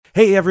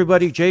Hey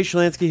everybody, Jay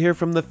Schlansky here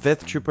from the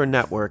Fifth Trooper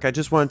Network. I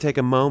just want to take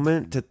a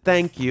moment to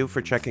thank you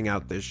for checking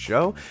out this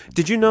show.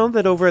 Did you know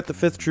that over at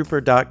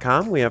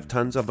thefifthtrooper.com we have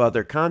tons of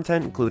other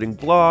content, including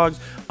blogs,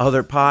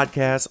 other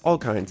podcasts, all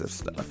kinds of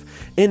stuff.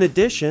 In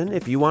addition,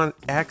 if you want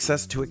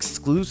access to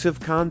exclusive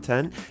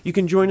content, you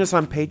can join us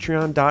on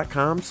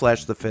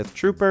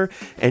patreon.com/thefifthtrooper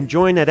and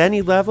join at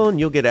any level and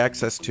you'll get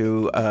access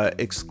to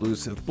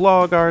exclusive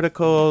blog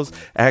articles,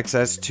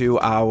 access to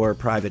our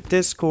private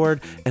Discord,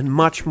 and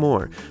much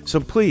more. So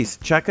please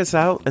check us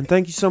out, and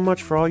thank you so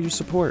much for all your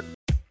support.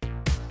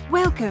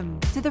 Welcome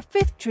to the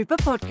Fifth Trooper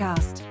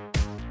Podcast.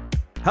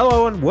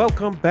 Hello, and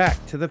welcome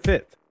back to the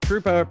Fifth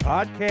Trooper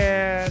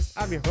Podcast.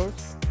 I'm your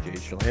host, Jay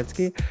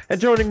Schlansky,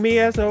 and joining me,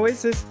 as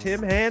always, is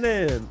Tim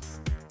Hannon.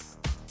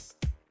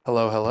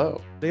 Hello,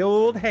 hello. The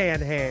old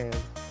hand.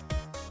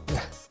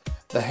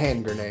 The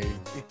hand grenade.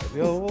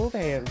 The old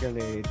hand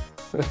grenade.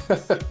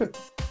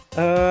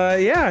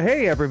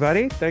 Hey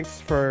everybody, thanks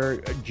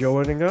for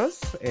joining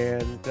us,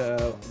 and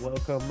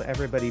welcome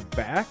everybody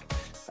back.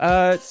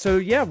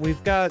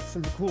 We've got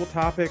some cool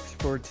topics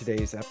for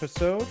today's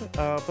episode,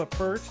 but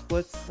first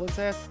let's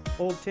ask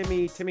old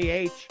Timmy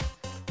H,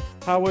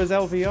 how was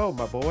LVO,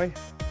 my boy?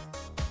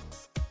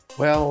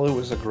 Well, it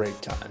was a great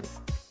time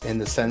in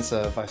the sense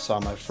of I saw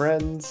my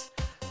friends,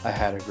 I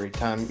had a great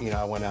time.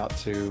 I went out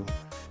to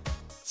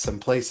some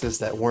places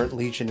that weren't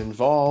Legion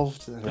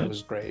involved, and it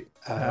was great.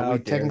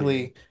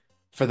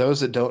 For those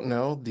that don't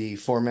know, the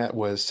format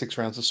was 6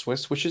 rounds of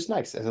Swiss, which is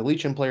nice. As a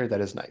Legion player,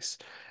 that is nice.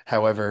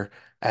 However,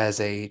 as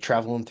a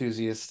travel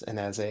enthusiast and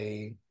as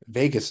a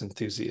Vegas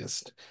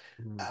enthusiast,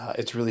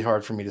 it's really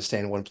hard for me to stay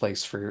in one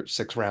place for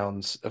 6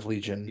 rounds of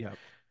Legion, Yep.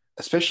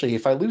 especially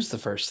if I lose the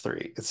first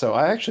three. So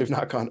I actually have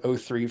not gone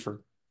 0-3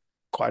 for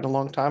quite a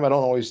long time. I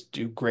don't always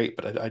do great,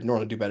 but I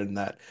normally do better than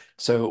that.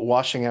 So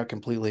washing out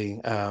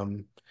completely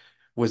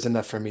was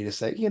enough for me to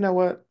say, you know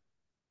what?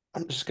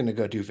 I'm just gonna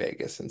go do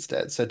Vegas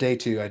instead. So day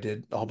two, I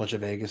did a whole bunch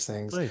of Vegas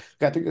things. Nice.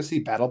 Got to go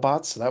see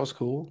BattleBots, so that was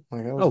cool.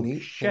 Like that was Oh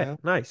neat,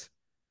 shit, nice.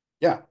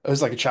 Yeah, it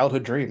was like a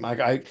childhood dream. I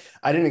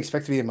didn't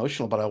expect to be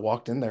emotional, but I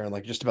walked in there and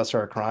like just about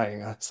started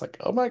crying. I was like,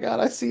 oh my God,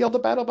 I see all the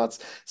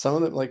BattleBots. Some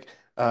of them like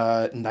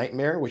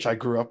Nightmare, which I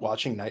grew up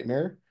watching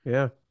Nightmare.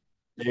 Yeah.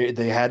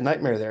 They had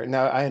Nightmare there.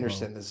 Now I Well,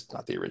 understand this is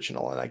not the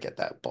original, and I get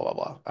that. Blah blah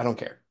blah. I don't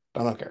care.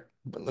 I don't care.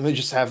 But let me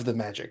just have the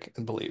magic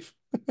and believe.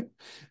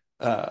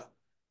 Uh,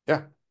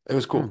 yeah, it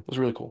was cool. hmm. It was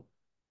really cool.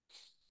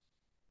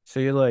 So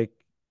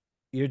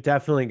you're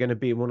definitely gonna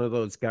be one of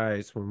those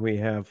guys when we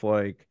have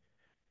like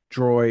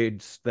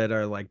droids that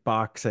are like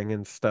boxing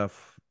and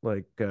stuff,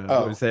 like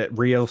was Oh, it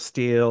Real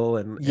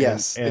Steel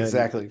yes, and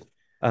exactly.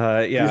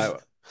 Here's yeah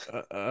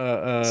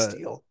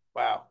Steel.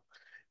 Wow.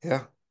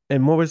 Yeah.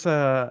 and what was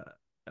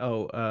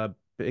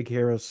Big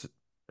Heroes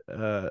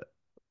uh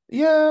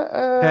Yeah,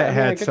 I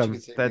mean, I guess you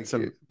could say had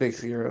some big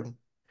hero.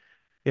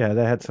 yeah,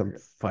 they had some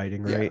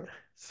fighting, right? Yeah.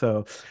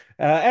 So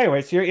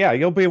anyways,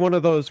 you'll be one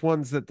of those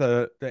ones that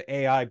the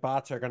AI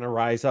bots are going to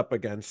rise up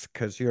against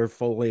because you're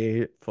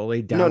fully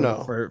No, down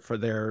no. for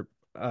their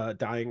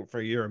dying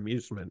for your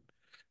amusement.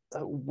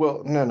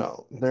 Well, no,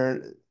 no.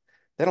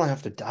 They don't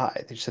have to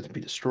die. They just have to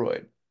be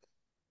destroyed.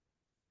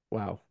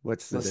 Wow,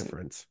 what's the Listen,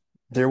 difference?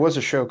 there was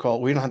a show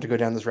called, we don't have to go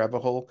down this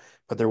rabbit hole,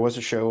 but there was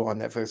a show on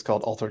Netflix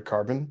called Altered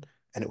Carbon,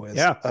 and it was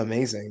Yeah,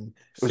 amazing.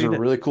 It was a seen it.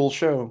 really cool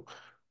show,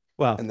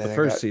 Well, and the then it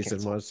first got season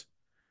canceled. was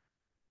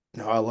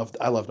No, I loved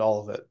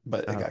all of it,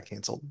 but it uh, got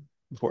canceled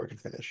before it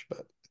could finish,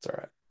 but it's all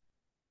right.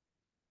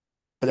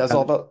 But that's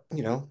all uh, about,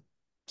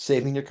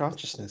 saving your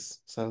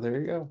consciousness. So there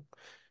you go.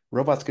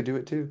 Robots could do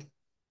it too.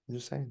 I'm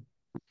just saying.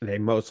 they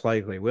most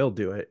likely will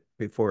do it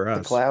before The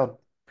us. cloud,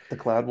 the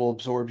cloud will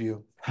absorb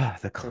you.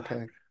 The It's cloud.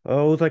 okay.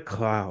 Oh, the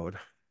cloud.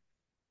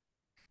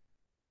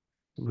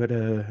 What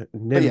a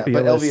But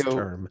nebulous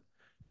term.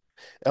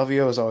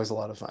 LVO is always a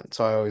lot of fun.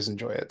 So I always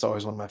enjoy it. It's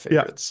always one of my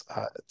Yeah, favorites.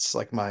 It's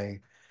like my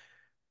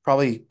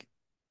probably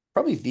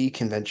probably the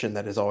convention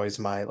that is always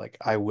my like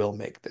I will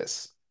make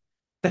this.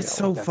 that's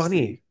so Like that's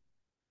funny.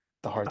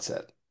 the hard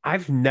set.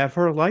 I've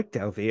never liked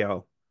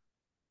LVO.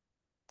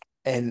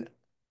 And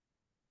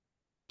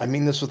I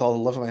mean this with all the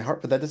love of my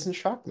heart, but that doesn't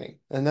shock me.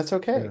 And that's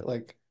okay. Yeah,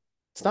 Like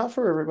it's not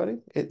for everybody.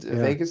 yeah.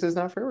 Vegas is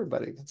not for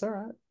everybody. It's all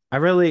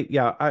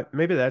right.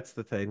 Maybe that's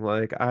the thing.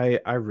 Like,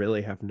 I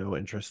really have no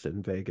interest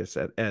in Vegas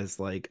as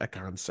like a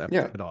concept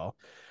Yeah, at all.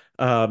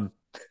 Um,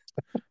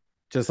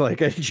 just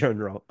like in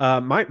general.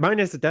 Mine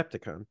is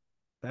Adepticon.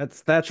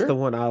 That's the sure.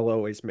 one I'll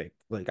always make.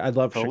 Like, I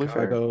love Totally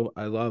fair. Chicago.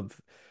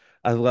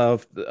 I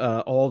love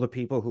all the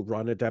people who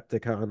run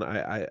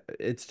Adepticon.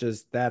 It's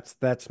just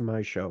that's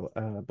my show.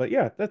 But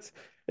yeah, it's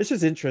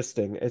just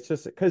interesting. It's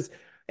just because,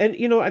 and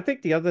I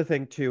think the other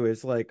thing too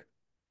is like,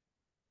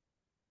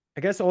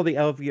 I guess all the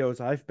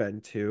LVOs I've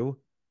been to,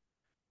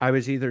 I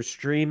was either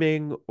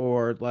streaming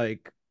or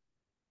like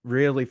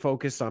really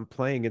focused on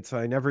playing, and so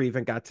I never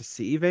even got to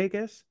see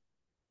Vegas.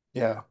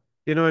 Yeah,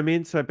 You know what I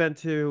mean? So I've been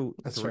to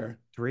that's fair.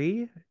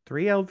 three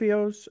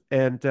LVOs,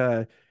 and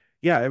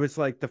yeah, it was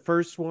like the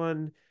first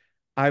one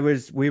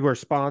we were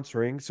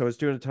sponsoring, so I was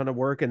doing a ton of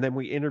work, and then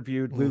we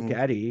interviewed Luke Hmm.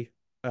 Eddy.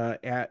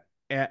 at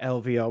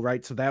LVO,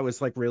 right? So that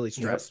was like really Yep.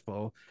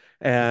 stressful.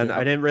 And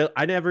Yep.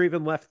 I never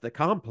even left the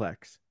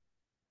complex,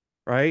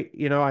 right?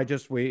 I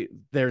just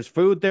there's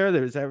food there.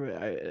 There's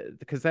every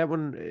because that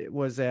one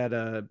was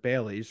at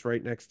Bailey's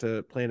right next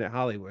to Planet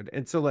Hollywood.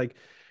 And so like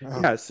Oh,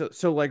 yeah,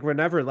 so like we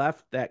never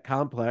left that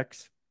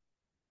complex.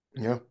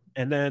 yeah.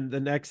 And then the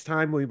next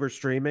time we were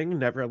streaming,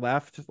 never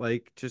left,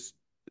 like just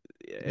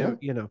Yeah.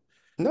 you know,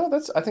 No,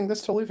 I think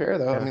that's totally fair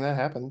though. I yeah. mean, that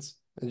happens.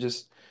 It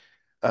just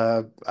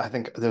I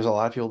think there's a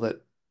lot of people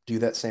that do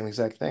that same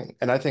exact thing.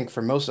 And I think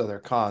for most other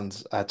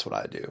cons, that's what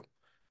I do.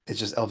 It's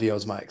just LVO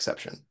is my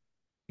exception.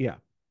 Yeah.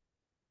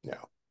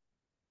 Yeah.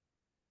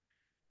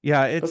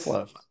 Yeah, But it's a it's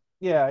lot of fun.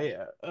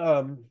 yeah.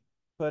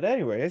 But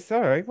anyway, it's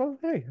all right. Well,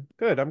 hey,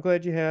 good. I'm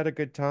glad you had a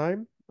good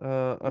time.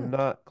 Yeah. I'm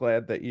not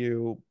glad that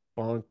you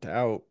bonked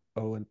out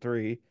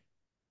 0-3.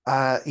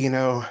 You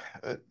know,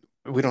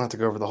 we don't have to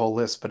go over the whole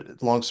list,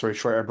 but long story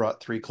short, I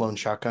brought three clone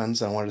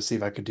shotguns and I wanted to see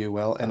if I could do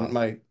well. And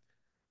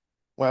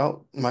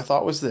Oh, my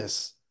thought was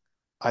this.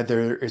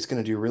 Either it's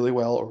going to do really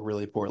well or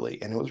really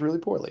poorly, and it was really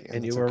poorly, and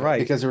and you that's were okay right.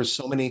 because there were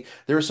so many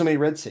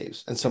red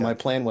saves, and so Yeah. my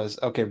plan was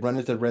okay, run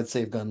into the red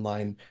save gun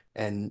line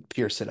and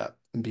pierce it up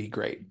and be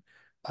great.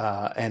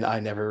 And I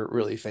never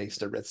really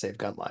faced a red save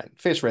gun line.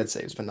 Faced red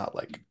saves, but not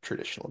like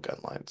traditional gun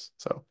lines.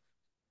 So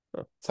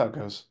Huh. that's how it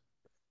goes.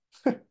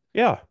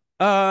 Yeah.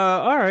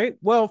 All right.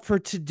 Well, for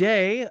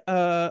today,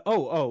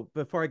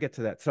 before I get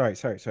to that, sorry.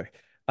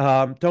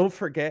 Don't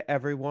forget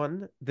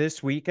everyone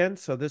this weekend.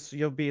 So this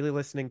you'll be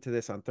listening to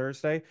this on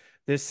Thursday.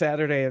 This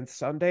Saturday and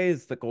Sunday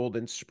is the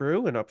Golden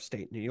Sprue in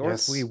upstate New York.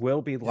 We Yes,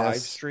 will be live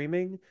yes,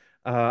 streaming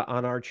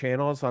on our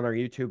channels, on our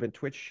YouTube and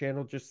Twitch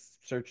channel.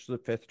 Just search the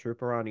Fifth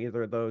Trooper on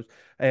either of those.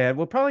 And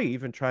we'll probably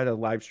even try to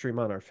live stream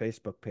on our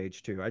Facebook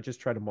page too. I just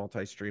try to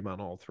multi-stream on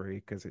all three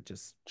because it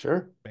just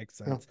sure. makes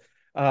Yeah, sense.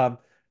 Um,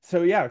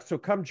 so yeah, so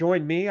come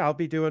join me. I'll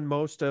be doing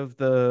most of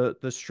the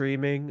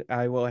streaming.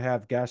 I will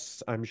have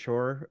guests, I'm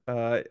sure,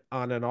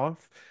 on and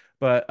off.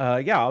 But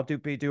yeah,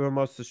 be doing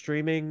most of the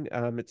streaming.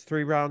 It's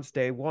 3 rounds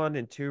day one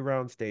and 2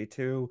 rounds day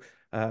two.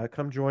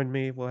 Come join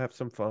me. We'll have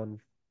some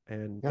fun.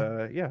 And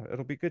yeah. yeah,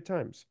 it'll be good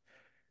times.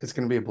 It's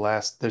gonna be a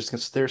blast. There's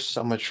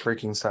so much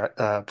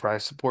freaking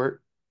prize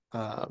support.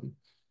 Um,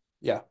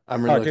 Yeah,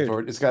 I'm really Oh, looking dude.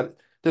 forward.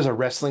 There's a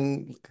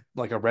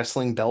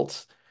wrestling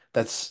belt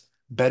that's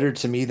better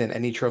to me than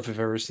any trophy I've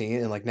ever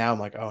seen. And like now I'm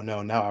like, oh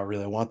no, now I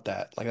really want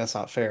that. Like that's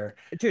not fair.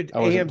 Dude, I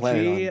wasn't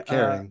planning AMG, on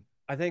caring.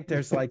 I think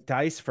there's like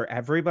dice for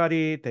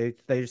everybody.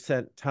 They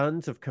sent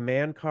tons of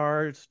command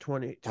cards, Oh, I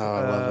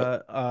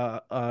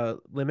love it.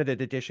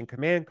 limited edition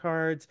command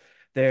cards. Yeah.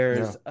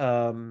 There's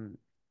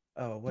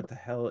oh, what the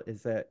hell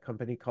is that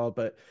company called?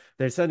 But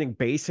they're sending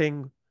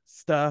basing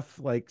stuff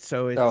like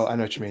so Oh, I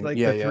know what you it's mean. like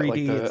Yeah, the yeah. Like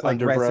 3D, the it's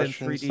like resin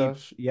underbrush and 3D.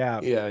 stuff. Yeah.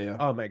 Yeah, yeah.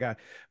 Oh my God.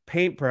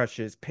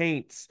 Paintbrushes,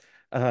 paints,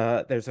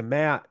 there's a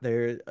mat,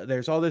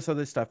 there's all this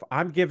other stuff.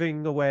 I'm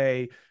giving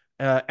away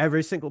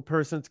every single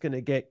person's going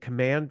to get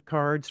command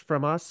cards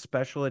from us,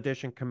 special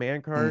edition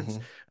command cards.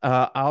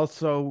 Hmm.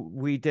 Also,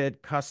 we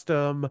did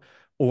custom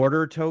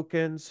order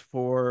tokens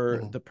for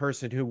Hmm. the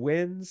person who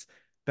wins,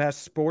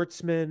 best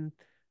sportsman,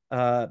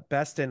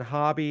 best in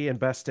hobby, and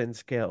best in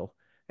skill.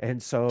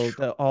 And so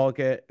they'll all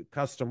get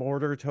custom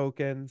order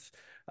tokens.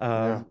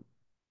 Yeah.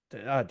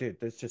 Um, dude,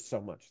 there's just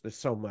so much. There's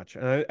so much.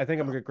 And I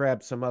think I'm Yeah. gonna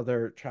grab some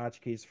other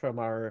tchotchkes from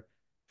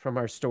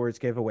our store's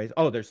giveaways.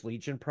 Oh, there's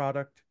Legion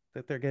product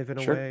that they're giving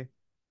Sure. away.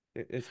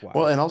 It's Well,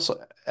 wild. and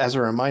also as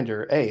a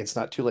reminder, A, it's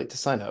not too late to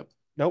sign up.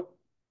 Nope.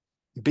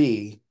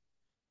 B,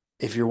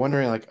 if you're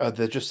wondering, like,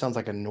 that just sounds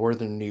like a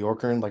northern New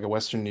Yorker and like a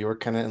Western New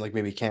York kind of, and like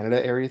maybe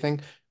Canada area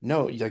thing.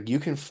 No, like you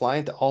can fly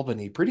into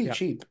Albany pretty Yeah.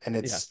 cheap, and Yeah.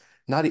 it's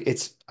not.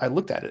 I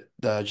looked at it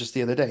just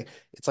the other day.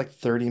 It's like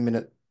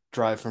 30-minute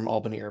drive from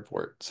Albany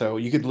Airport, so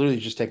you could literally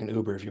just take an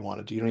Uber if you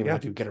wanted to. You don't even Yeah.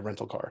 have to get a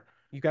rental car,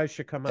 You guys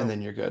should come and out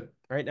then you're good.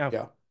 right now.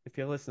 Yeah, If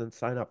you're listening,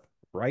 sign up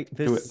right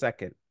this do it,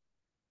 second.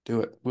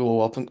 do it. We will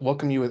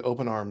welcome you with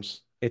open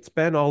arms. It's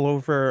been all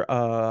over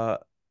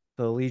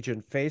the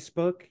Legion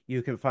Facebook.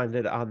 You can find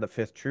it on the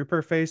Fifth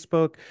Trooper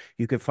Facebook.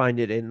 You can find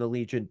it in the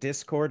Legion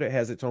Discord. It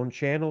has its own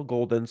channel,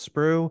 Golden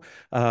Sprue.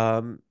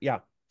 Yeah.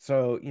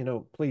 So,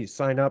 please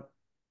sign up.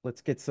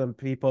 Let's get some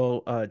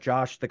people.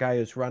 Josh, the guy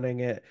who's running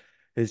it,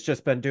 has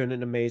just been doing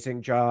an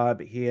amazing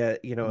job. And the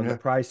Yeah,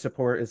 prize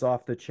support is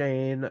off the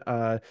chain.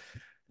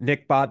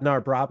 Nick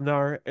Bodnar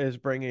Brobnar is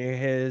bringing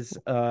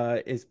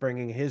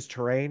his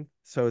terrain,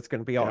 so it's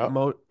going to be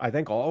yeah, I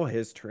think all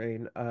his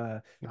terrain.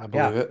 I Yeah.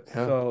 believe it.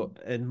 Yeah, So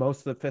and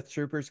most of the Fifth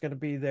Trooper is going to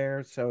be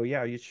there. So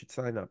yeah, you should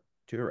sign up.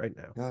 Do it right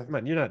now. yeah. Come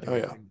on, you're not Oh doing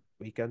yeah, anything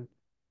weekend,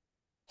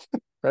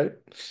 right.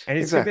 and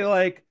it's going to be Exactly.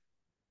 like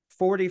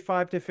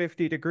 45 to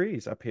 50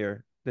 degrees up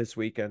here this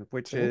weekend,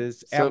 which See?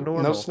 is So no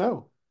abnormal.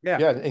 snow. Yeah.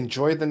 Yeah,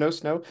 enjoy the no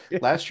snow.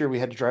 Last year we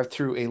had to drive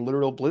through a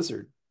literal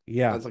blizzard.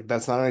 Yeah.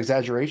 That's not an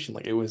exaggeration.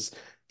 Like it was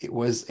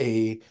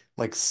a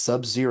like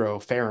sub-zero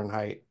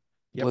Fahrenheit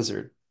Yep.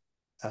 blizzard.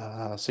 So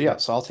yeah,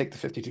 Yep. so I'll take the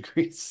 50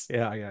 degrees.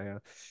 Yeah.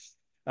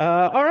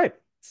 All right.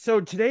 So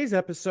today's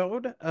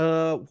episode,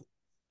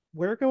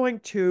 we're going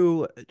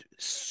to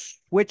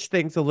switch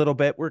things a little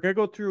bit. We're gonna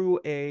go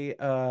through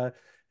a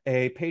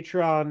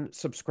Patreon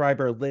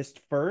subscriber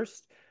list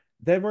first.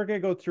 Then we're gonna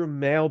go through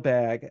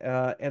mailbag.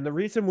 And the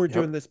reason we're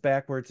doing Yep. this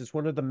backwards is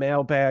one of the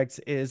mailbags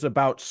is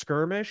about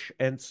skirmish,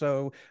 and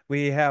so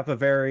we have a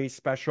very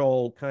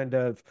special kind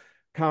of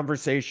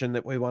conversation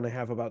that we want to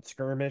have about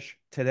skirmish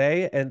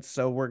today. And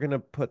so we're gonna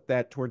put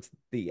that towards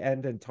the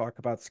end and talk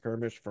about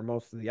skirmish for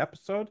most of the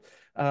episode.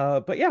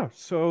 But yeah,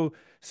 so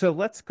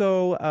let's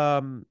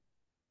go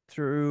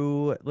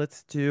through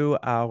let's do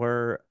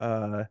our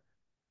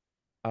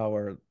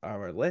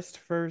list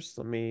first.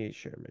 Let me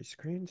share my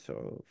screen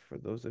so for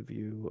those of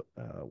you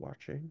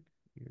watching,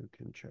 you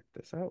can check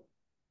this out.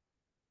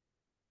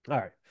 All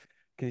right.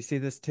 Can you see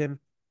this, Tim?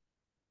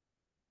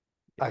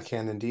 I Yes.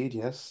 can indeed.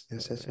 Yes. All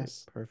Yes. Yes. right.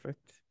 Yes.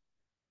 Perfect.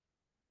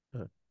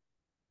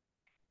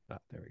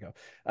 There we go.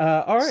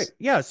 All right.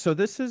 Yeah, so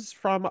this is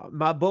from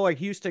my boy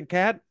Houston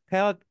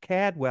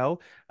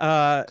Cadwell.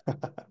 Uh I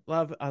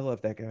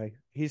love that guy.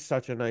 He's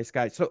such a nice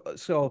guy.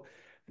 So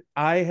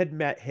I had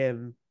met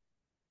him.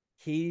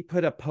 He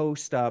put a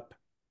post up.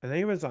 I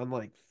think it was on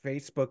like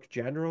Facebook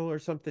General or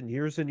something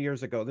years and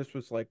years ago. This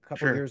was like a couple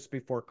Sure. years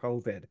before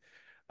COVID.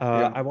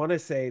 Yep. I want to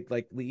say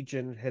like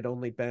Legion had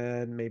only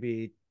been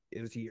maybe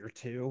it was year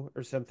two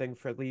or something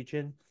for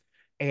Legion.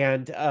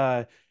 And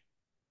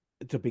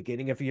the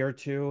beginning of year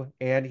two,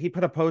 and he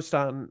put a post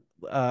on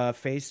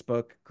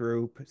Facebook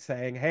group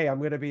saying, "Hey, I'm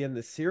going to be in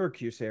the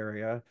Syracuse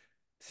area,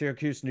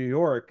 Syracuse, New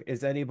York.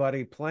 Is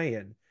anybody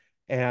playing?"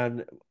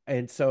 And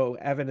and so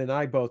Evan and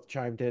I both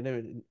chimed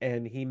in,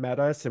 and he met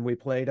us, and we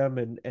played him,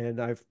 and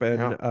I've been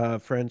Yeah.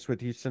 friends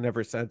with Houston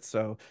ever since.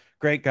 So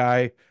great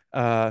guy.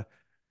 Uh,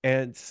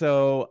 and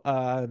so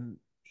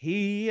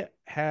he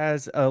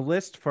has a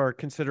list for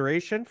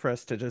consideration for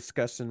us to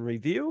discuss and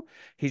review.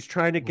 He's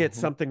trying to get Hmm.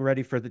 something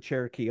ready for the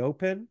Cherokee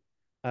Open,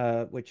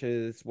 which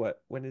is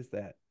what? When is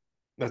that?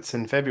 That's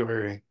in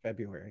February.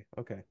 February.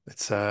 Okay.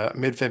 It's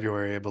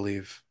mid-February, I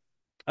believe.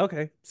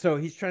 Okay. So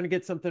he's trying to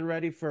get something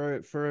ready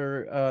for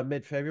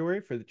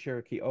mid-February for the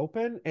Cherokee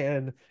Open,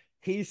 and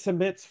he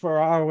submits for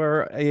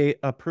our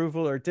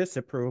approval or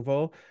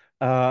disapproval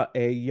a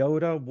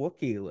Yoda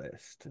Wookiee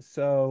list.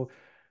 So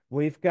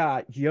we've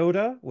got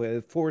Yoda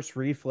with force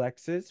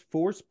reflexes,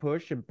 force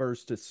push, and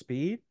burst of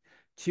speed.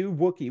 Two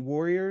Wookiee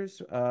warriors,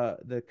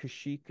 the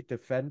Kashyyyk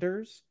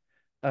defenders,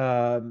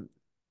 um,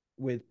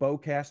 with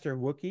bowcaster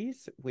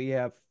Wookiees. We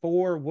have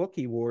four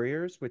Wookiee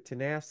warriors with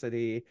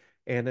tenacity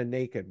and a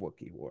naked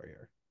Wookiee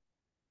warrior.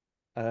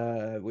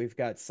 We've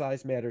got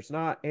size matters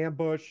not,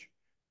 ambush,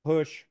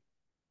 push.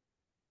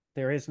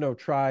 There is no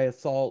try,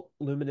 assault,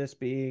 luminous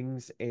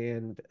beings,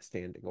 and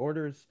standing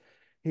orders.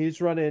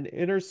 He's running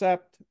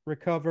intercept,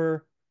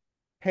 recover,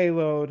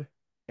 payload,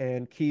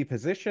 and key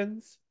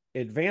positions,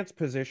 advanced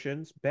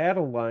positions,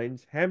 battle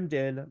lines, hemmed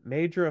in,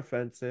 major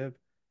offensive,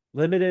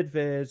 limited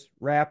viz,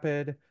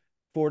 rapid,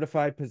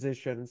 fortified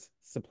positions,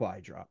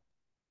 supply drop.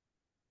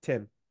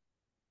 Tim,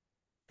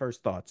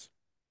 first thoughts.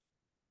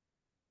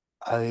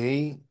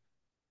 I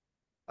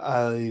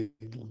I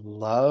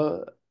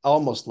love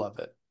almost love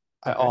it.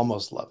 I Okay.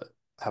 almost love it.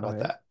 How All about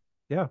right. that?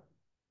 Yeah.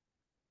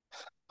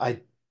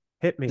 I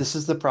Hit me. This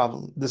is the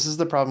problem. This is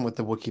the problem with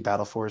the Wookiee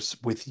Battle Force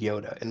with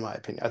Yoda, in my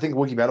opinion. I think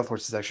Wookiee Battle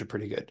Force is actually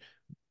pretty good,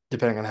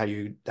 depending on how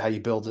you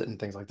build it and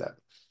things like that.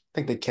 I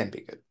think they can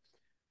be good.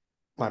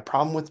 My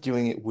problem with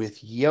doing it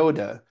with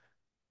Yoda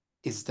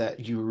is that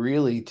you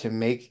really, to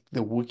make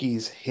the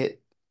Wookiees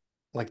hit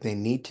like they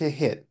need to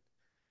hit,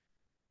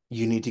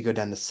 you need to go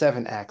down to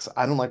 7 acts.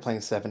 I don't like playing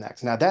 7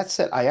 acts. Now, that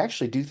said, I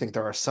actually do think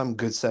there are some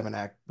good 7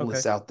 act Okay.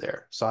 lists out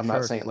there. So I'm not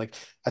Sure. saying like,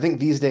 I think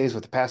these days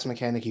with the pass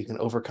mechanic, you can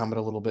overcome it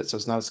a little bit. So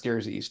it's not as scary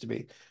as it used to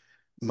be.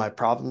 My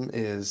problem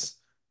is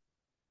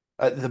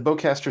the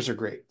bowcasters are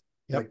great.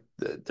 Yep.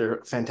 Like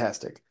they're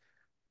fantastic.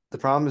 The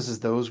problem is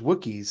those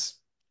Wookiees,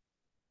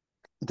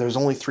 there's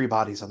only 3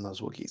 bodies on those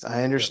Wookiees. I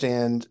Yep.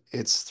 understand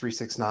it's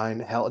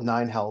 369,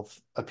 9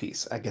 health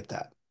apiece. I get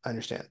that. I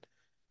understand.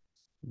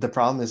 The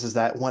problem is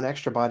that one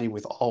extra body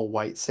with all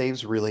white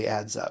saves really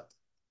adds up.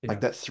 Like Yeah.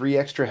 that 3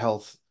 extra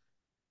health.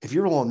 If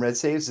you're rolling red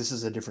saves, this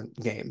is a different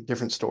game,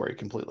 different story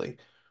completely.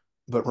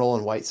 But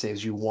rolling white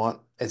saves, you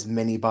want as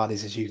many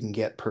bodies as you can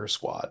get per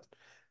squad.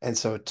 And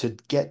so to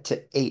get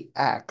to 8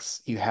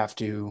 acts, you have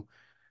to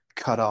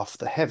cut off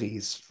the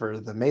heavies for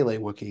the melee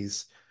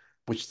Wookiees,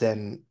 which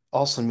then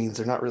also means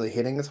they're not really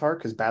hitting as hard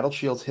because battle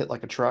shields hit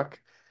like a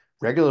truck.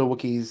 Regular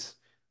Wookiees,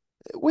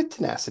 with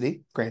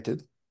tenacity,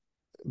 granted,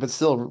 but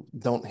still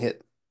don't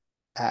hit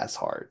as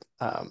hard.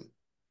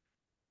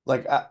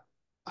 Like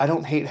I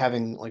don't hate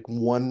having like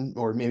one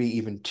or maybe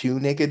even two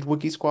naked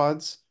Wookiee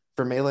squads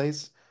for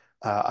melees.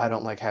 I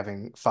don't like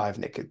having 5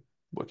 naked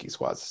Wookiee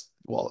squads.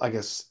 Well, I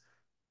guess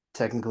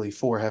technically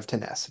 4 have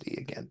tenacity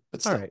again,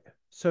 but All still. right.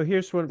 So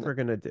here's what Yeah. we're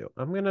gonna do.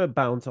 I'm gonna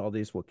bounce all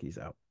these Wookiees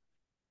out.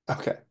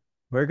 Okay.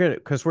 We're gonna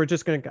because we're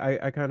just gonna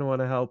I kind of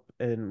want to help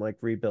and like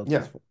rebuild Yeah.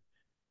 this.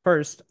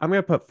 First, I'm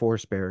gonna put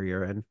force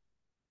barrier in.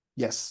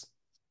 Yes.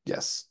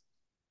 Yes.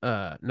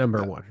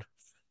 Number Yeah. one.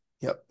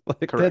 Yep.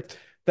 Like Correct.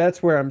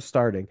 that's where I'm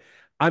starting.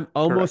 I'm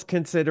almost Correct.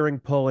 considering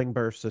pulling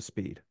burst of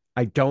speed.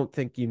 I don't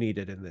think you need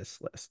it in this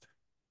list.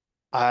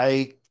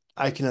 I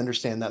I can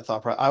understand that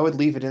thought process. I would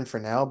leave it in for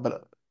now,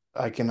 but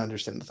I can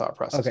understand the thought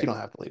process. Okay. You don't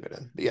have to leave it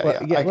in. But yeah, Well,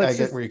 yeah, yeah, I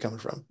get where you're coming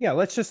from.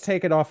 let's just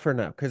take it off for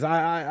now because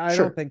I don't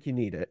Sure. think you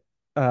need it.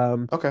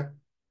 Um, Okay.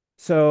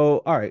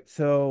 so all right,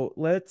 so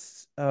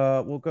let's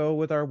we'll go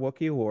with our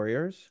Wookiee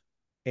warriors,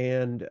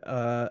 and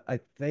I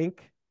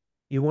think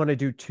you want to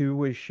do two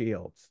with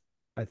shields.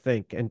 I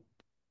think, and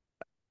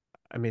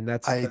I mean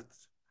I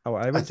that's how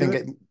I I would do think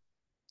it. it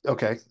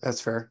okay,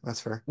 that's fair.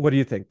 That's fair. What do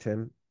you think,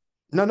 Tim?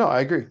 No, no,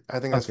 I agree. I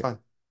think that's Okay, fine.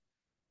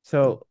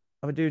 Yeah. so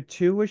I'm gonna do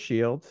two with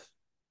shields,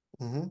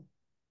 Hmm.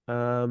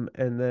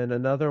 and then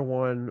another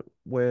one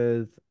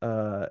with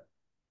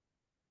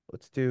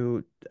let's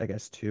do I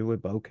guess two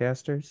with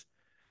bowcasters.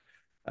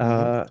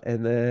 Hmm.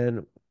 And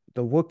then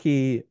the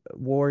Wookiee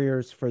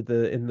warriors for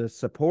the in the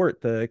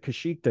support, the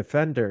Kashyyyk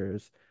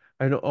defenders,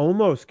 I'd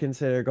almost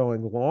consider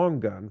going long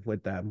gun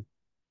with them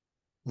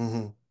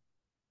Hmm.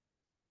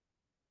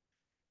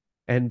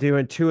 and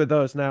doing two of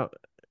those. Now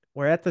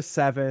we're at the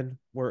seven,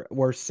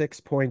 we're 6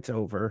 points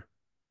over.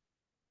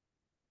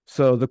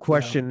 So the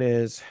Yeah. question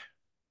is,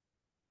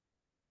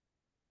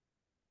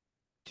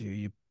 do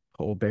you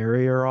pull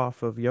barrier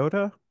off of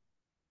Yoda?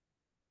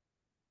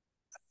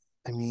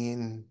 I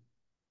mean,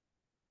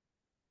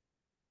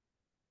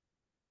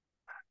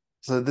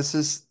 so this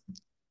is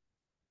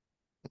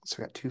so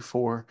we got two,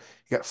 four.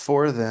 You got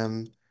four of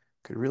them.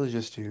 Could really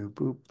just do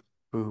boop,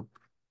 boop.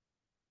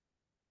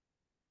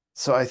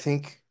 So I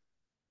think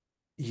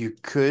you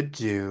could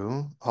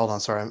do, hold on,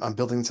 sorry, I'm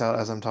building this out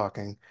as I'm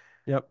talking.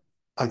 Yep.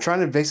 I'm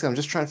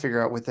just trying to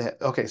figure out what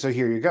okay, so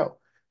here you go.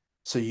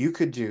 So you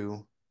could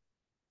do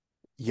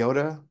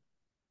Yoda,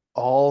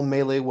 all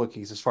melee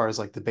Wookiees, as far as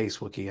like the base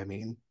Wookiee, I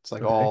mean. It's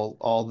like Okay.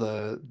 all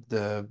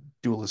the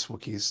duelist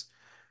Wookiees,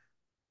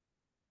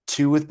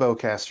 two with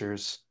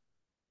bowcasters,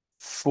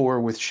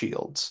 four with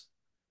shields,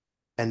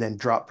 and then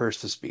drop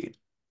burst of speed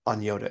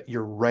on Yoda.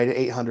 You're right at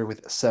 800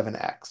 with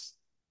 7x.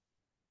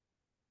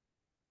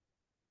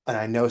 And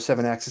I know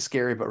 7x is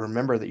scary, but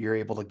remember that you're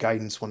able to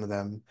guidance one of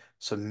them,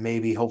 so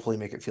maybe hopefully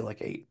make it feel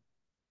like 8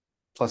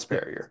 plus So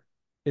barrier.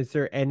 is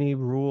there any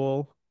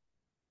rule?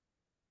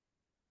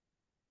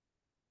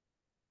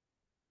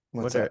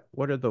 What's that?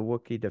 What are the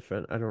Wookiee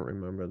defend? I don't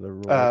remember the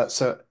rules.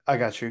 So I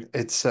got you.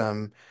 It's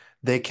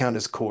they count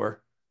as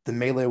core. The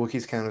melee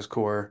Wookiees count as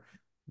core.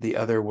 The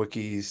other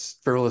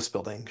Wookiees, for list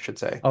building, should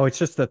say. Oh, it's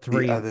just the The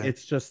three. other,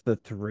 It's just the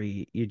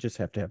three. You just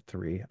have to have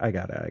three. I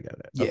got it. I got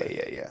it. yeah, Okay.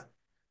 yeah, yeah.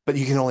 But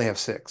you can only have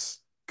six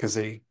because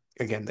they,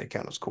 again, they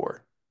count as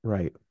core.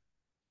 Right.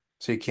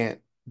 So you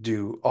can't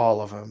do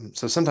all of them.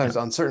 So Yeah. sometimes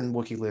on certain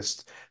Wookiee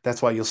lists,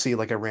 that's why you'll see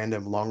like a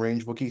random long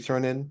range Wookiee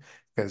thrown in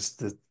because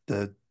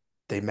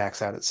they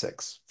max out at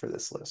six for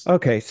this list.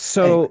 But Okay. anyway,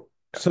 yeah.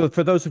 So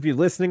for those of you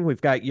listening,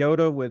 we've got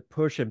Yoda with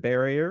push and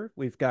barrier.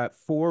 We've got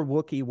four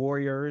Wookiee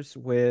warriors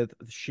with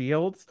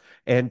shields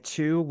and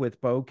two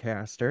with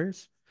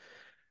bowcasters.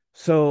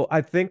 So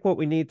I think what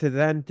we need to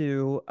then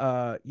do,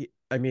 I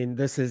mean,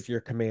 this is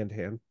your command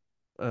hand.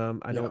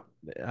 I Yeah. don't,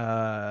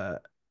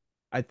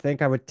 I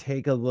think I would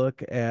take a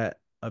look at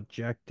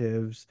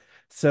objectives.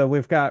 So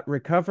we've got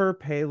recover,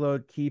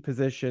 payload, key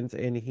positions,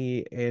 and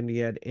he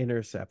had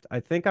intercept. I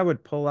think I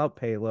would pull out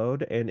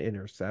payload and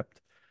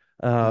intercept.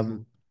 Um,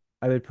 Hmm.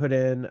 I would put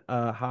in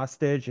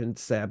hostage and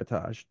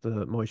sabotage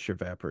the moisture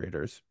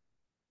evaporators.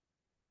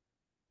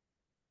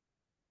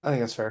 I think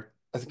that's fair.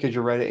 I think because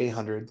you're right at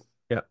 800.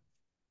 Yeah.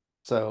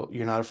 So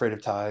you're not afraid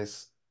of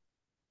ties.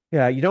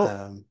 Yeah, you don't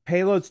Um,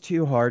 payload's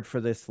too hard for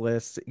this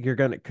list. You're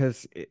gonna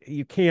because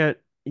you can't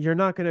you're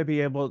not gonna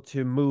be able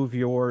to move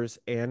yours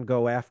and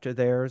go after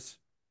theirs.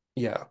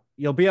 yeah,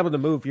 You'll be able to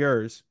move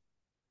yours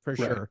for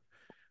right. sure.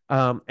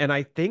 And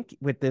I think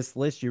with this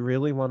list, you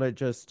really want to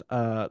just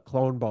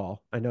clone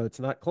ball. I know it's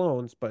not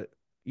clones, but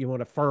you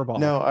want a fur ball,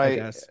 No, I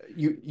guess.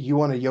 you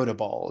want a Yoda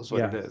ball is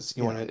what it Yeah, is.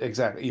 You want yeah, to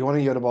exactly. You want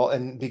a Yoda ball,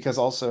 and because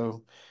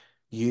also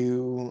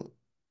you,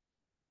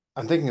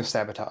 I'm thinking of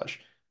sabotage.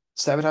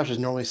 Sabotage is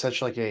normally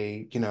such like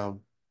a,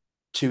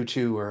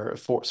 2-2 or a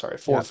four, sorry,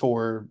 four yeah,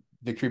 four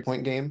victory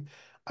point game.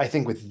 I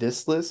think with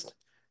this list,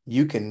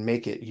 you can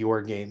make it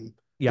your game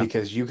yeah,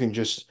 because you can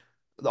just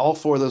all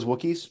four of those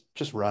Wookiees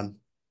just run.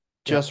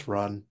 yeah, Just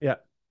run. yeah.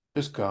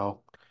 Just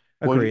go.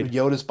 Agreed.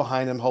 Yoda's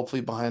behind him,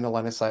 hopefully behind a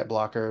line of sight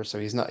blocker. So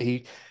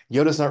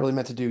Yoda's not really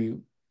meant to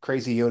do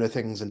crazy Yoda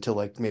things until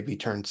like maybe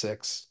turn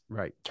six,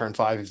 Right. turn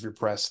five if you're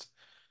pressed.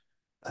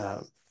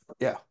 Um,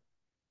 yeah.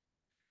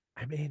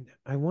 I mean,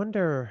 I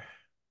wonder.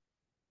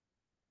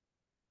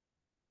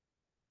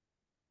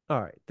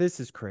 All right, this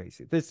is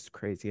crazy. This is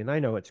crazy, and I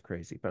know it's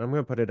crazy, but I'm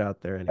gonna put it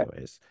out there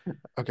anyways.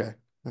 Okay.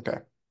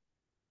 Okay.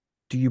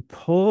 Do you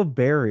pull a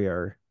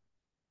barrier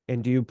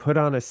and do you put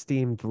on a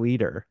steamed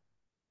leader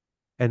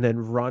and then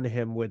run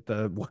him with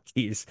the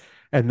Wookiees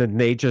and then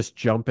they just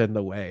jump in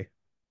the way?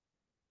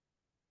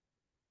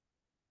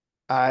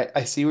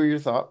 I see where your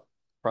thought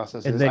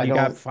process And is. then I you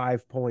got don't,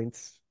 5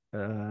 points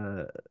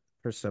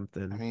for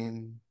I something.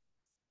 mean,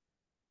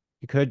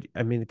 You could,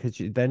 I mean,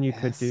 then you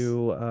could yes.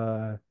 do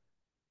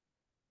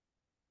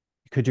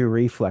could do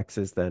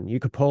reflexes then. You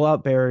could pull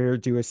out barrier,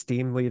 do a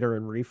steam leader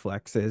and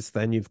reflexes,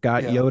 then you've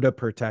got Yeah, Yoda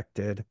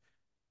protected.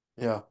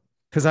 yeah.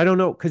 Because I don't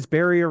know, because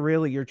barrier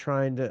really you're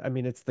trying to, I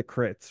mean, it's the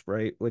crits,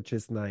 right? Which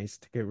is nice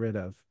to get rid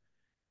of.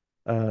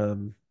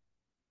 Um,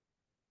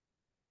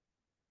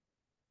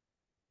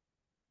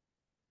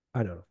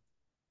 I don't know.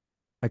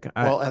 Like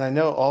I Well, and I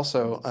know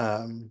also,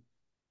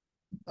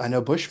 I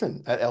know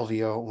Bushman at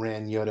LVO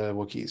ran Yoda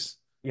Wookiees.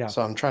 yeah,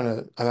 So I'm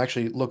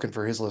actually looking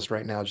for his list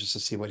right now just to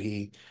see what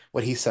he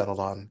settled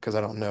on because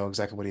I don't know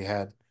exactly what he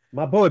had.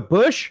 my boy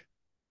Bush.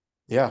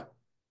 Yeah.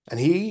 And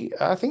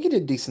I think he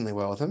did decently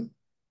well with him.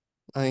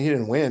 I mean, he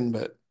didn't win,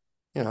 but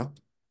you know,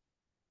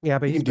 Yeah,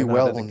 but you he's can do been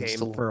out of well the and game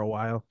still, for a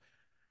while.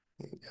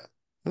 yeah,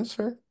 that's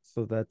fair.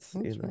 So that's,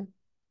 That's fair.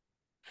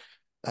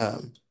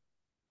 Um,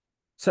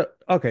 So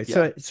okay,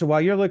 yeah, so while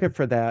you're looking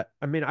for that,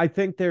 I mean, I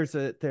think there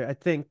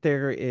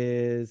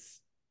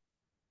is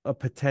a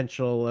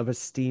potential of a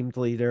steamed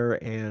leader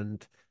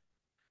and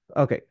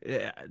okay,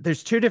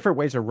 there's two different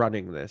ways of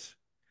running this.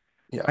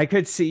 yeah. I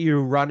could see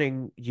you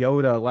running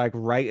Yoda like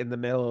right in the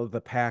middle of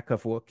the pack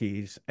of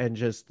Wookiees and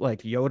just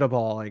like Yoda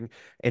balling.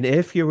 And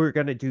if you were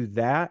going to do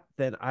that,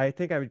 then I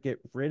think I would get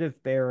rid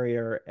of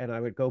barrier and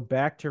I would go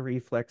back to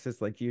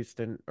reflexes like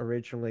Houston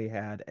originally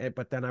had,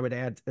 but then I would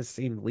add a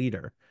seam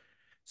leader.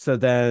 So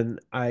then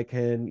I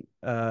can,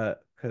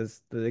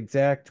 because the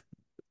exact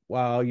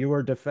while you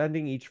are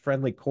defending each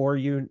friendly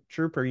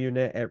trooper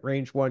unit at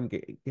range one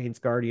gains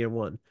Guardian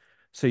one.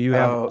 So you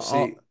have Oh, all,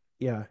 see,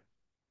 yeah,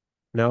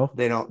 no?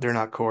 they're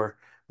not core.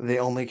 They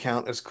only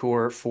count as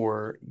core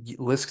for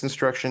list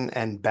construction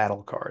and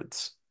battle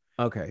cards.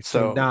 Okay,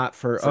 so So not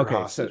for for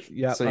okay, so hostage.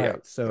 yep, So all yeah,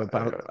 right. So yeah,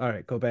 yeah, about yeah. all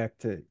right, go back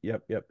to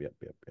yep.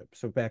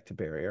 So back to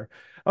barrier.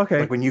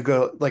 Like Okay, when you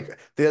go like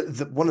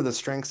the one of the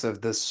strengths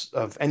of this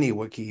of any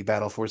Wiki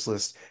Battle Force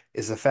list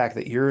is the fact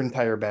that your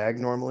entire bag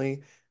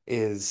normally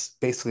is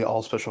basically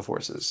all special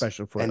forces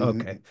special for and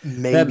okay.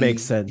 That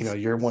makes maybe, you know, sense.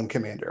 your one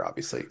commander,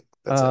 obviously.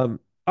 That's it.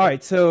 All But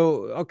right,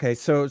 so okay,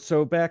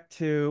 so back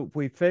to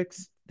we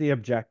fixed the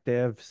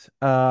objectives.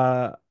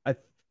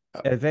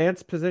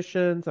 Advanced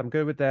positions, I'm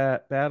good with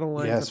that. Battle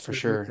lines, I'm yes, for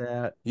good with sure.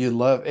 that. You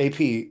love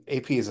AP.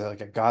 AP is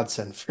like a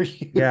godsend for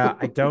Yeah,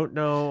 I you. don't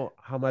know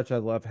how much I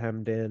love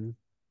hemmed in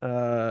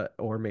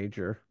or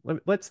major.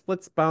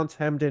 Let's bounce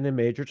hemmed in and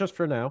major just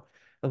for now.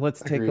 And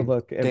let's take a Agreed.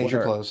 look at Danger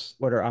close.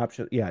 what are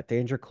options. Yeah,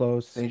 danger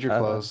close. Danger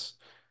close.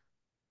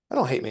 I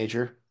don't hate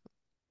Major.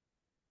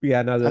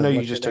 Yeah, now that I know I'm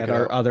you just looking took at it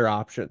our out. other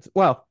options.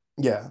 Well,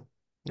 Yeah.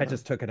 I Yeah.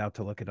 just took it out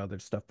to look at other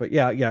stuff. But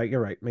yeah,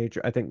 you're right.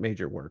 Major, I think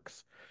major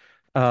works.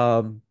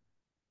 Um,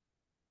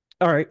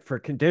 all right, for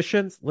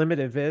conditions,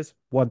 limited viz,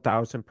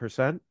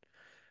 1000%.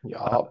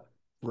 Uh, Yup.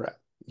 Ra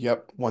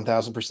Yep.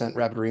 1000%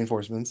 rapid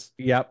reinforcements.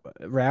 yep,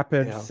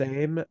 rapid, Yeah.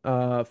 same.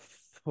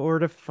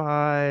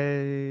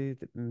 Fortified,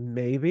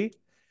 maybe.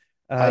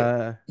 I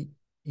Uh,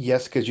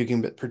 yes, because you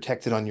can get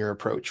protected on your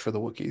approach for the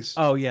Wookiees.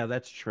 oh yeah,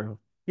 that's true.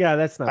 Yeah,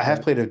 that's I not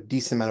have bad. played a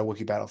decent amount of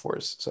Wookiee Battle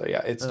Force, so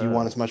yeah, it's you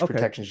want as much Okay.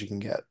 protection as you can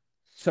get.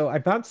 So I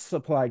bounced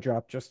supply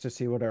drop just to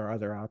see what our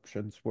other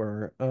options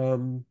were.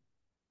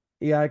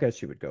 Yeah, I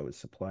guess you would go with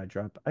supply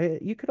drop.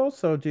 You could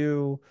also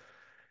do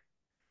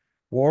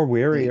war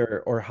weary They,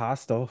 or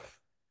hostile.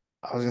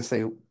 I was gonna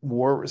say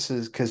War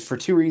versus because for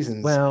two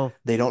reasons Well,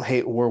 they don't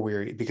hate War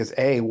Weary because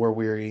A, War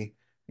Weary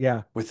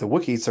yeah, with the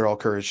Wookiees they're all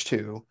Courage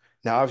 2.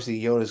 Now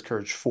obviously Yoda's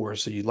Courage 4,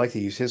 so you'd like to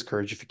use his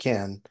Courage if you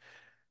can,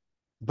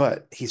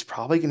 but he's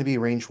probably going to be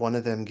range one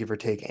of them, give or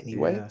take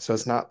anyway. yeah. So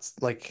it's not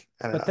like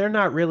I don't But know. they're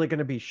not really going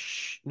to be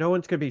no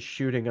one's going to be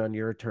shooting on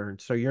your turn.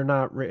 So you're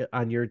not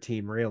on your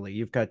team really.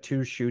 You've got two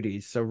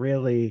shooties. So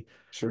really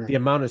the Sure.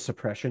 amount of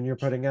suppression you're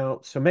putting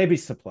out. So maybe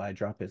supply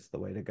drop is the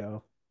way to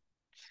go.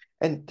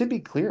 And to be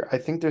clear, I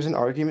think there's an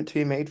argument to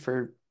be made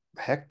for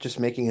heck just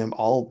making them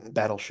all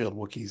Battle Shield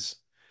Wookiees,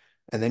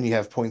 and then you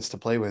have points to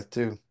play with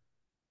too.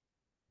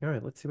 All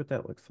right, let's see what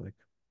that looks like.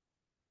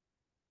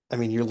 I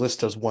mean, your list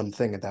does one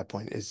thing at that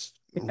point is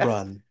Yeah.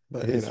 run,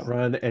 but you Is know,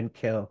 run and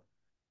kill.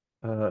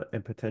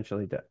 And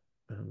potentially death.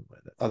 Oh,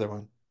 well, that's other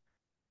one.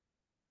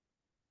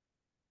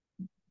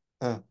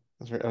 Oh,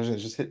 that's right. I was gonna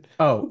just hit.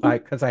 oh, Whoop, I whoop.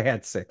 because I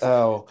had six.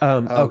 Oh,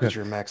 oh, Okay. because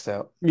you're maxed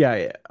out. Yeah,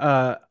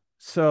 yeah.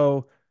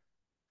 So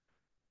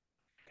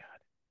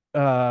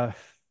uh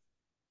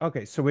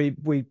okay, so we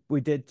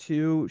did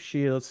two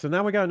shields. So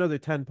now we got another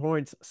 10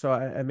 points. So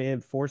I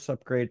mean force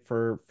upgrade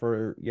for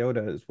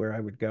Yoda is where I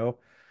would go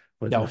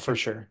with No, my for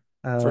sure,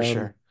 for um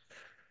sure.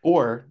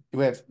 Or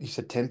you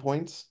said 10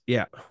 points,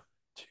 yeah.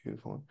 2,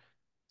 4.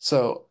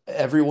 So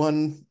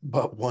everyone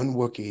but one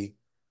Wookiee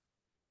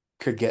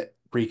could get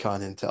recon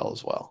intel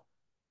as well.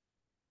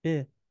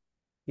 Yeah,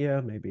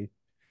 yeah, maybe.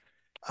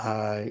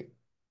 Uh,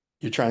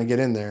 you're trying to get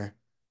in there.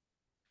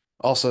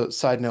 Also,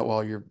 side note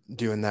while you're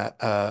doing that,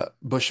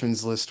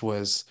 Bushman's list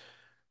was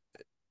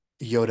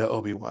Yoda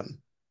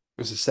Obi-Wan.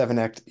 It was a 7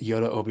 act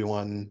Yoda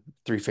Obi-Wan,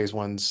 3 phase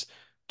 1s,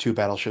 2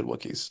 battleship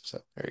Wookiees.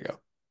 So there you go.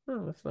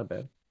 Oh, that's not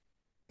bad.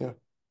 Yeah.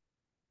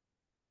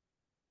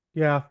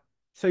 Yeah.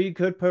 So you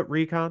could put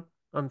recon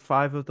on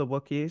five of the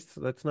Wookiees.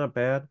 So that's not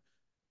bad.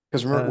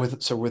 Because remember,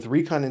 Uh, with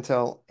recon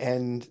intel,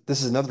 and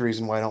this is another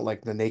reason why I don't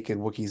like the naked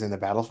Wookiees in the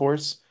battle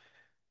force.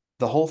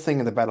 The whole thing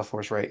in the battle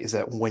force, right, is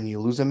that when you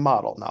lose a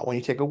model, not when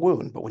you take a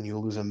wound, but when you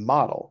lose a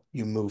model,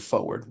 you move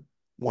forward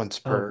once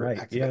oh, per right.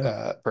 active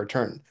Yeah. per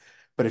turn.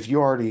 But if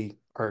you already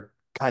are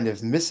kind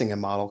of missing a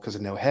model because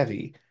of no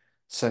heavy,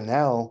 so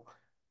now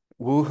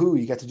woohoo,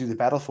 you got to do the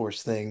battle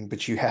force thing,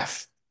 but you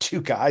have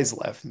two guys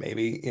left,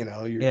 maybe,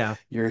 Yeah.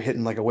 you're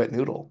hitting like a wet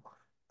noodle.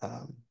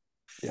 Um,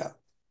 yeah,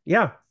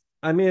 Yeah.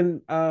 I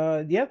mean,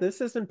 yeah,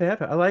 this isn't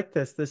bad. I like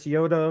this. This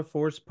Yoda,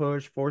 Force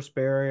Push, Force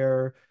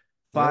Barrier, yeah.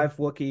 5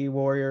 Wookiee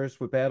warriors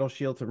with battle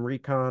shields and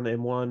recon,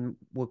 and 1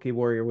 Wookiee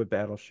warrior with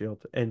battle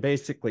shield. And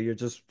basically,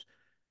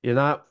 you're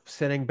not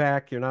sitting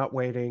back, you're not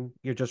waiting,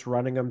 you're just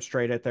running them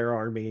straight at their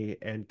army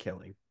and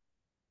killing.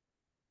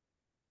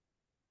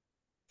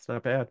 It's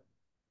not bad.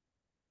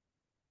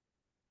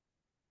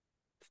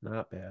 It's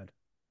not bad.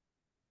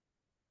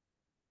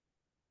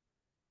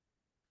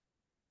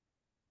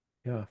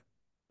 Yeah.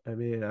 I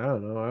mean, I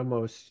don't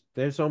know.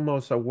 There's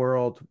almost a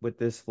world with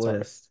this Sorry.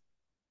 list.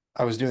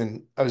 I was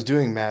doing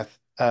math.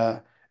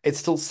 It's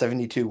still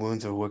 72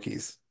 wounds of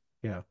Wookiees,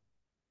 Yeah.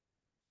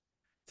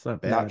 It's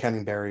not not bad.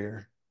 counting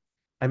barrier.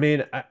 I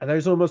mean,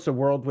 there's almost a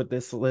world with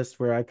this list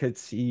where I could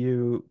see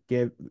you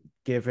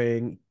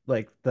giving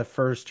like the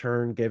first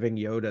turn giving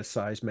Yoda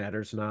size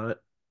matters not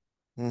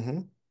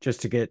Hmm.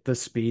 just to get the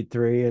speed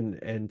 3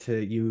 and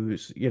to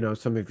use,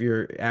 some of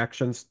your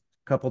actions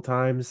a couple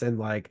times and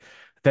like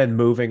then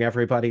moving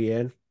everybody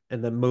in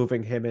and then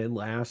moving him in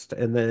last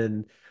and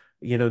then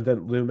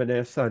then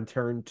Luminous on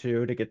turn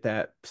 2 to get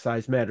that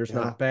size matters Yeah.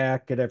 not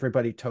back, get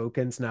everybody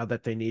tokens now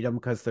that they need them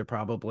because they're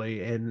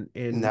probably in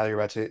Now you're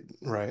about to,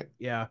 right.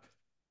 yeah,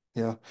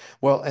 Yeah.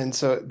 Well, and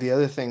so the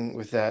other thing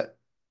with that,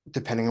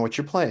 depending on what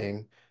you're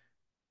playing,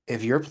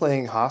 if you're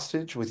playing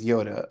hostage with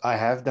Yoda, I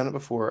have done it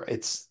before.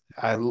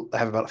 I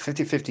have about a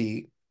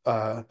 50-50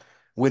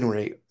 win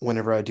rate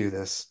whenever I do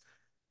this.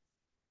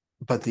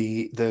 But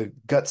the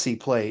gutsy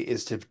play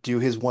is to do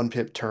his one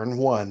pip turn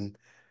one,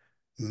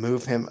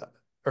 move him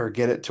or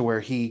get it to where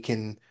he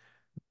can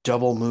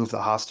double move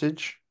the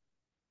hostage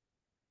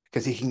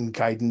because he can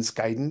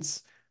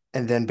guidance,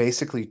 and then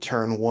basically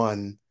turn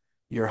one,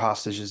 your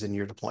hostage is in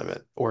your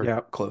deployment or yeah,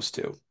 close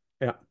to.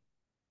 yeah.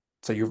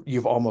 So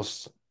you've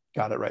almost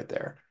got it right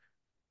there,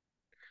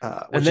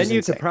 And which then is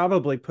you could insane.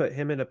 probably put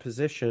him in a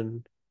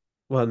position.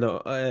 Well,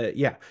 no,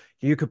 yeah,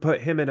 you could put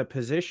him in a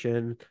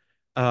position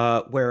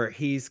where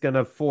he's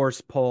gonna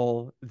force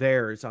pull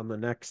theirs on the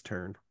next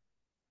turn.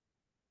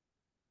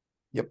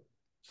 Yep.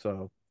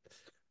 So,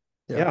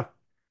 Yeah. yeah.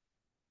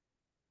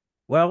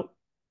 Well,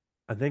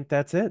 I think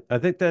that's it. I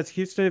think that's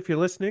Houston. If you're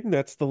listening,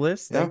 that's the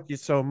list. Thank Yeah. you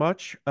so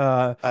much.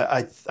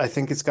 I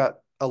think it's got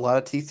a lot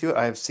of teeth to it.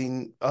 I've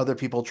seen other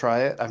people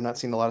try it. I've not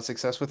seen a lot of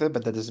success with it,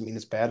 but that doesn't mean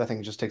it's bad. I think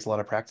it just takes a lot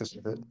of practice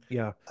with it.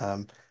 Yeah.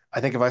 Um,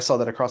 I think if I saw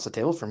that across the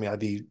table for me, I'd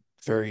be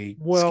very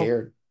Well,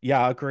 scared.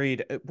 yeah,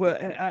 agreed. Well,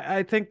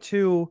 I think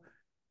too,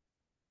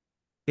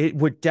 it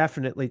would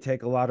definitely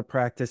take a lot of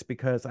practice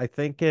because I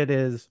think it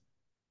is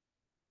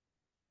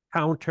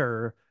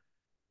counter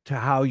to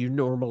how you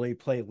normally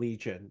play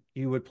Legion.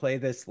 You would play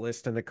this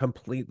list in a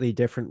completely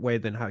different way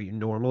than how you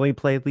normally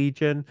play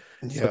Legion.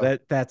 So Yeah.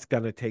 that's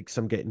gonna take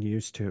some getting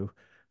used to.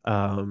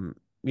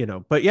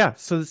 But yeah,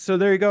 so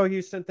there you go,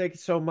 Houston. Thank you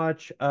so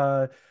much.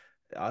 Uh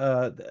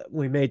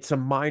we made some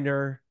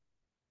minor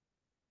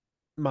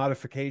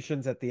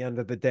modifications at the end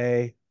of the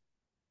day.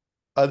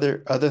 Other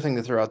thing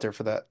to throw out there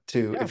for that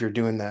too, Yeah, if you're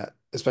doing that,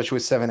 especially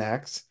with 7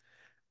 acts,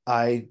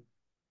 I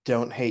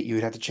don't hate you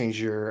would have to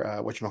change your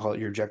whatchamacallit,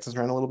 your objectives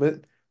around a little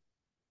bit.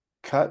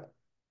 Cut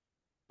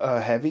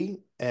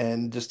heavy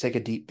and just take a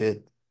deep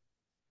bid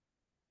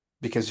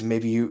because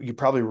maybe you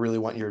probably really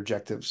want your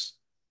objectives.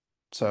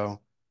 So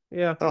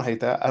yeah, I don't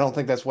hate that. I don't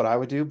think that's what I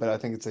would do, but I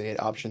think it's a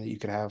option that you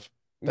could have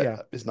yeah,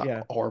 that is not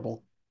yeah.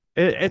 horrible.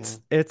 It, Yeah.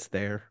 it's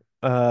there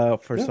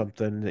for Yeah.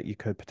 something that you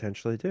could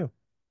potentially do.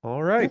 All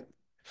Yeah. right.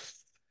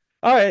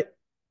 All right,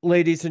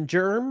 ladies and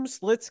germs,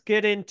 let's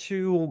get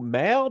into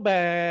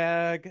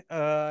mailbag.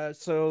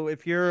 So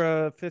if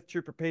you're a Fifth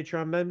Trooper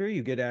Patreon member,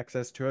 you get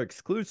access to our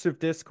exclusive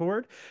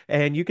Discord,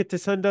 and you get to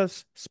send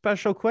us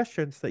special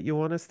questions that you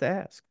want us to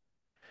ask.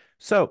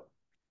 So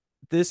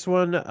this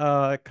one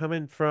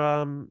coming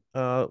from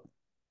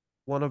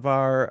one of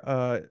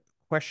our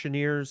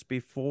questionnaires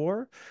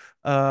before.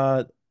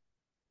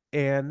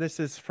 And this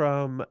is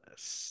from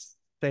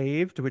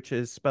Saved, which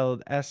is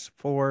spelled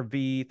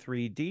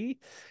S4V3D.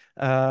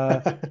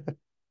 Uh,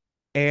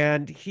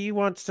 and he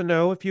wants to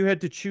know if you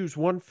had to choose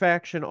one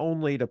faction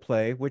only to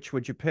play, which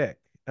would you pick?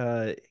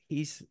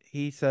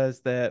 He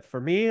says that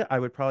for me, I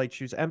would probably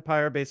choose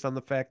Empire based on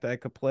the fact that I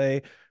could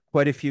play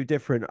quite a few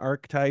different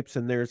archetypes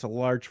and there's a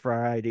large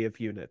variety of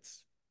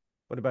units.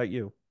 What about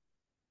you,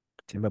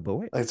 Tim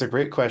Boy? It's a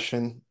great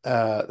question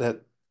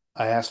that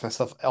I ask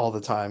myself all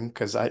the time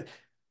because I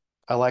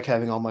like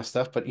having all my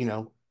stuff, but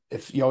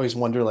if you always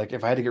wonder like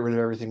if I had to get rid of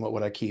everything, what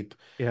would I keep?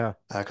 Yeah,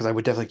 Because I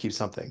would definitely keep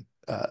something.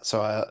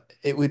 So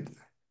it would.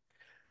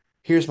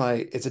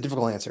 It's a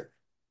difficult answer.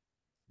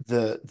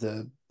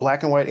 The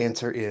black and white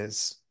answer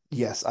is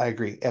yes, I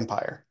agree.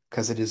 Empire,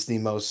 because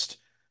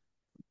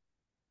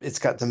it's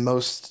got the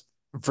most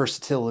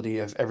versatility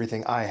of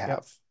everything I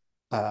Yep.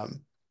 have.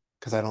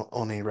 Because I don't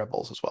own any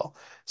Rebels as well.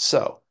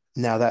 So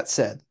now that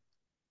said,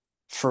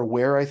 for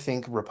where I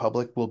think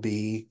Republic will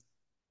be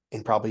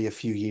in probably a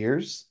few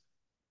years,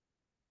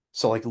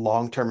 so like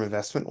long-term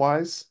investment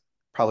wise,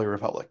 probably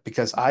Republic,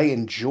 because I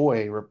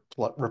enjoy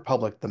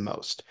Republic the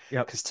most.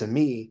 Yep. Because to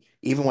me,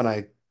 even when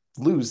I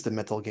lose the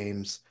mental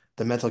games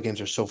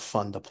are so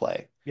fun to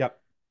play. Yep.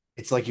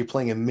 It's like you're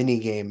playing a mini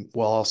game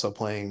while also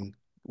playing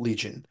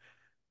Legion.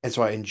 And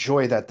so I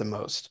enjoy that the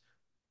most.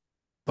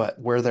 But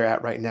where they're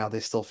at right now, they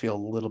still feel a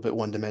little bit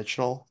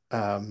one-dimensional.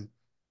 Again,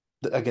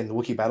 the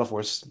Wookiee Battle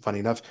Force, funny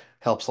enough,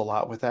 helps a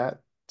lot with that.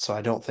 So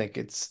I don't think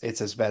it's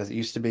as bad as it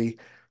used to be,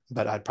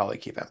 but I'd probably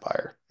keep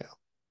Empire. Yeah.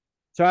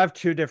 So I have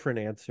two different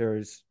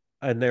answers,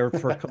 and they're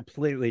for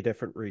completely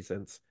different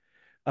reasons.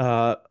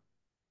 Uh,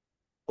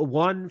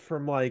 one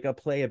from like a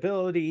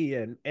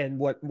playability and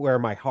what where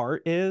my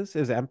heart is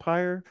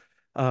Empire.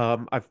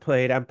 I've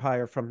played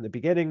Empire from the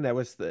beginning. That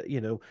was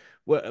the,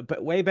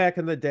 but way back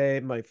in the day,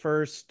 my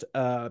first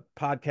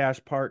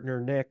podcast partner,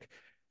 Nick,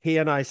 he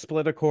and I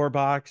split a core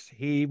box.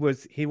 He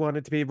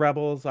wanted to be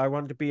Rebels, I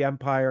wanted to be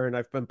Empire, and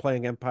I've been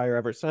playing Empire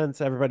ever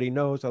since. Everybody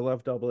knows I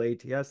love double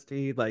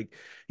ATST, like,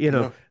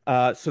 Yeah.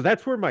 so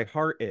that's where my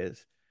heart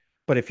is.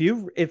 But if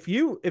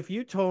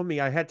you told me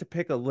I had to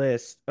pick a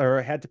list or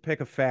I had to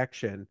pick a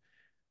faction,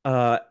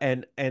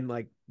 and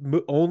like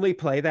only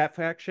play that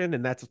faction,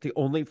 and that's the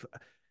only,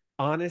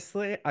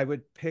 honestly, I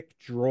would pick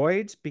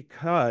droids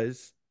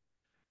because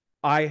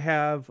I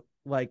have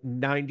like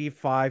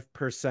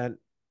 95%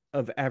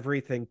 of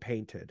everything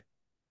painted.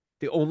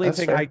 The only That's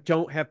thing I fair.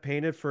 don't have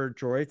painted for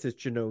droids is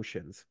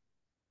Genossians.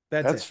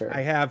 That's That's it. I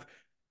fair. have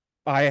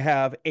I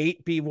have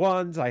eight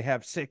B1s, I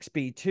have six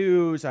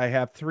B2s, I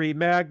have three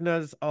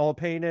Magnas all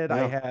painted.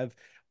 I Yeah. have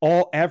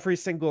every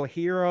single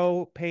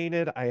hero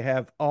painted. I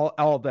have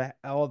all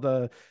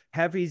the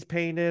heavies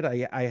painted.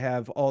 I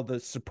have all the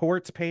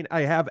supports painted.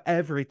 I have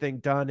everything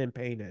done and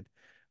painted.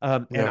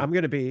 And Yeah. I'm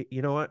gonna be,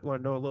 you know what? Want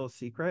to know a little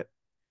secret?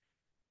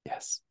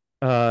 Yes.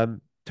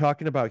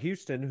 Talking about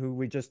Houston, who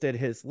we just did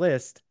his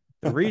list,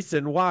 the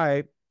reason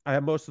why I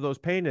have most of those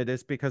painted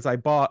is because I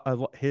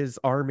bought his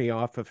army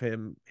off of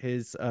him,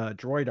 his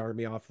droid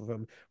army off of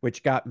him,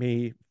 which got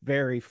me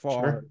very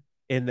far Sure.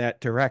 in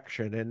that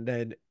direction and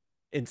then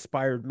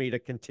inspired me to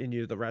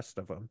continue the rest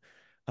of them.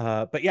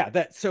 But yeah,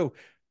 that so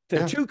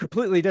they're Yeah. two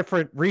completely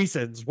different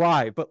reasons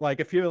why. But like,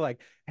 if you're like,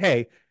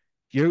 hey,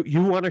 you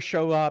want to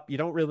show up, you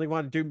don't really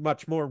want to do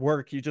much more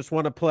work, you just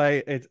want to play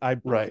it, I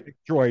Right.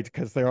 droid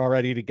because they're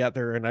already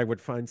together and I would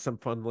find some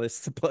fun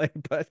lists to play.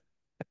 But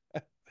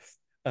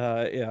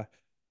yeah.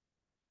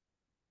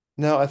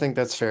 No, I think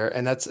that's fair.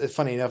 And that's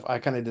funny enough, I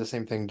kind of did the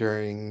same thing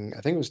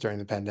I think it was during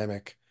the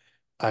pandemic.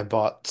 I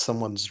bought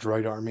someone's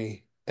droid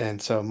army.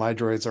 And so my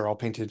droids are all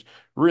painted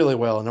really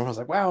well. And everyone's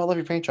like, wow, I love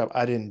your paint job.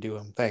 I didn't do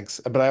them. Thanks.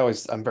 But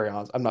I'm very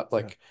honest. I'm not Yeah.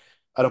 like,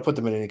 I don't put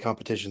them in any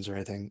competitions or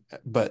anything.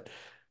 But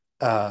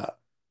uh,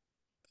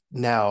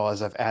 now,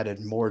 as I've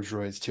added more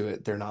droids to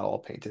it, they're not all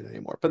painted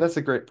anymore. But Yeah. that's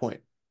a great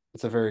point.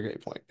 It's a very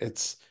great point.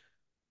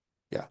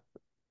 Yeah,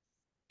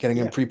 getting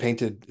them Yeah.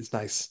 pre-painted is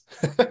nice.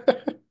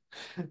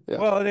 Yeah,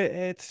 Well,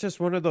 it's just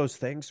one of those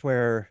things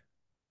where,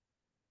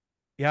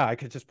 yeah, I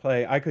could just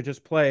play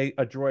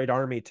a droid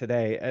army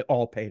today,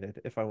 all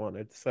painted if I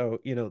wanted. So,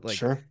 like,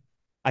 sure.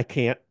 I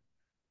can't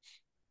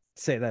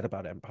say that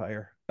about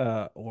Empire,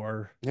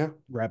 or Yeah,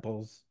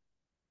 Rebels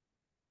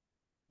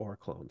or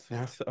clones.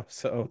 yeah,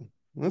 So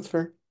that's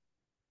fair.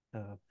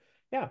 Uh,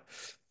 yeah.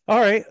 All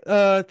right.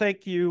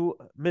 Thank you,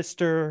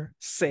 Mr.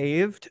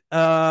 Saved.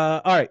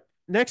 All right.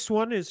 Next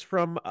one is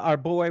from our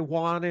boy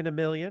Juan in a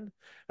million.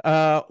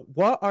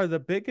 What are the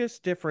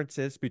biggest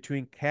differences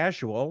between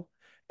casual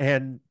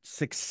and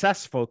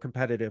successful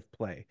competitive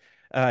play?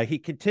 He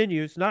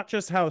continues, not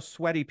just how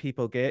sweaty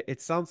people get, it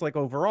sounds like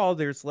overall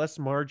there's less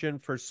margin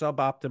for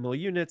suboptimal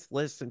units,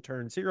 lists, and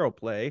turn zero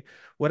play.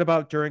 What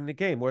about during the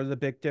game? What are the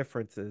big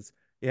differences?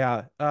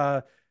 Yeah.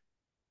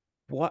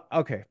 What?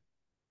 Okay,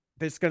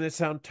 this is going to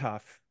sound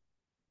tough.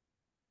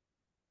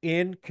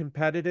 In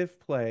competitive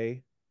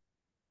play,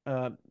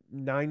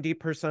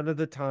 90% of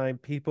the time,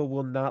 people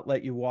will not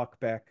let you walk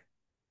back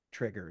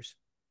triggers.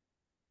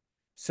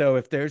 So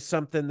if there's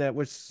something that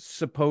was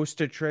supposed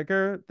to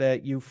trigger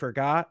that you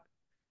forgot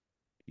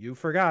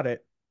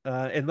it,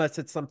 unless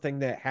it's something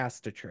that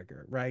has to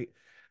trigger, right?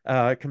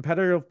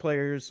 Competitive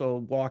players will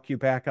walk you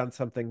back on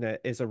something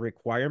that is a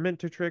requirement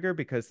to trigger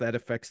because that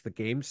affects the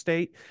game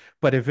state.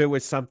 But if it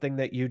was something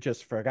that you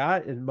just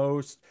forgot, in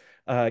most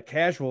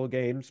casual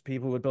games,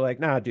 people would be like,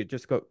 "Nah, dude,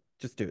 just go,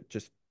 just do it,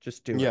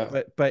 just do it."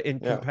 Yeah, But in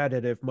yeah,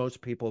 competitive,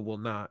 most people will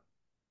not.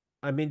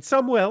 I mean,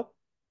 some will.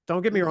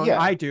 Don't get me wrong, yeah,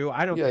 I do.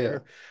 I don't yeah, yeah,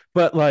 care.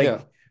 But yeah.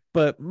 like,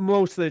 but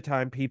most of the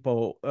time,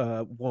 people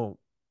won't.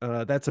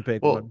 That's a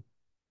big Well, one.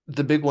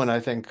 the big one I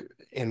think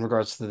in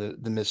regards to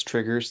the missed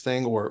triggers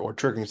thing or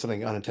triggering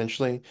something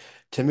unintentionally,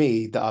 to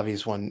me, the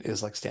obvious one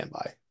is like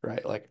standby,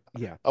 right? Like,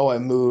 Yeah. oh, I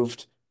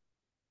moved.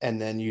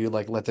 and then you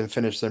like let them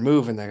finish their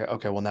move, and they go,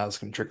 okay, well now it's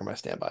going to trigger my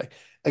standby.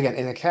 Again,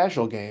 in a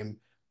casual game,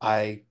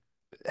 I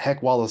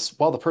heck while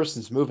the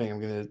person's moving, I'm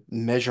going to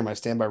measure my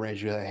standby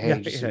range. Be like, Yeah,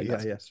 hey, just so yeah, you know,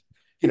 yeah, yeah.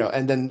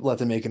 and then let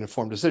them make an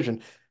informed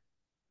decision.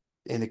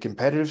 In a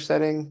competitive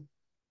setting,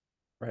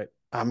 Right.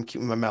 I'm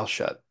keeping my mouth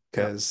shut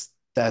Yeah, because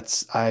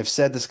I've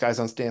said this guy's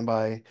on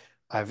standby.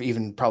 I've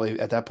even probably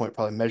at that point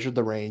probably measured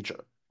the range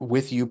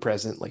with you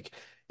present. Like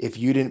if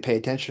you didn't pay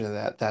attention to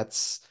that,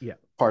 that's yeah,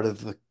 part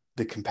of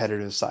the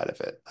competitive side of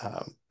it.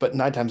 But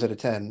 9 times out of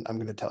 10, I'm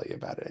going to tell you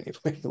about it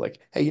anyway. Like,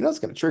 hey, it's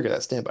going to trigger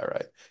that standby,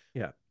 right?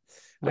 yeah.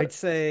 I'd But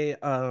say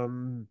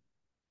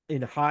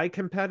in high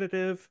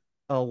competitive,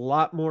 a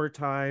lot more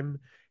time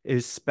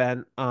is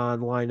spent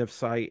on line of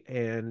sight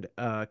and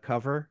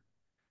cover.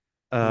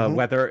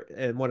 hmm Whether,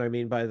 and what I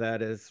mean by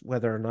that is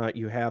whether or not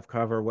you have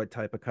cover, what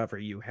type of cover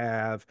you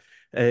have,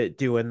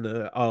 doing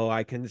oh,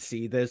 I can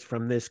see this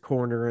from this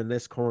corner and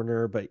this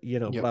corner, but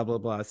yep. blah, blah,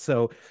 blah.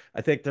 So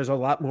I think there's a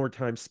lot more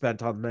time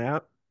spent on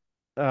that.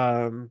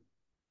 Um,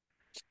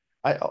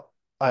 I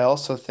I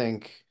also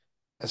think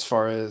as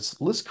far as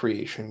list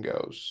creation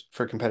goes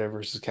for competitive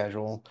versus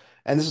casual,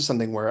 and this is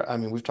something where I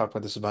mean we've talked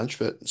about this a bunch,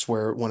 but it's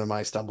where one of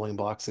my stumbling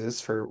blocks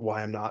is for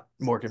why I'm not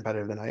more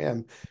competitive than I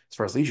am as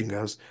far as Legion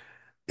goes.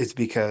 It's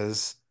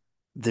because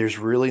there's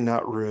really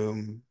not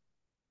room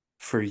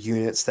for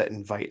units that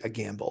invite a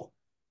gamble.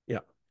 yeah,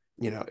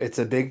 It's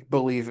a big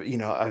belief,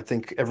 I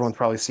think everyone's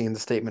probably seen the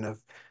statement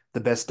of the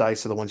best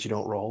dice are the ones you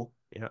don't roll,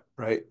 yeah,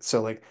 right?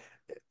 So like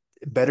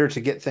better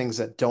to get things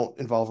that don't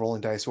involve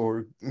rolling dice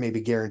or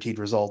maybe guaranteed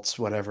results,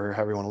 whatever,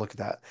 however you want to look at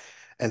that.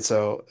 And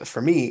so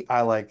for me,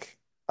 I like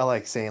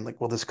saying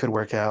like, well, this could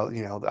work out.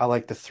 I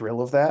like the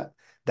thrill of that.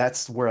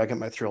 That's where I get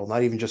my thrill,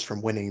 not even just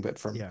from winning, but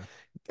from yeah,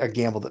 a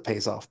gamble that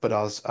pays off. But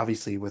I was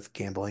obviously with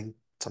gambling,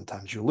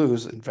 sometimes you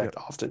lose. In yeah, fact,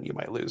 often you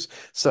might lose.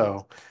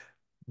 So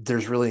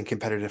there's really in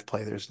competitive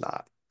play, there's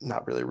not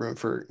really room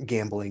for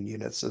gambling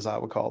units, as I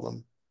would call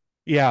them.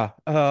 yeah.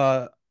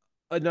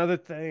 Another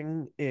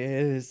thing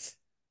is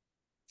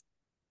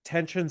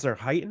tensions are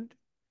heightened.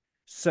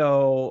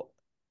 So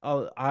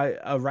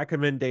a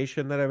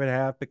recommendation that I would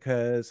have,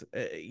 because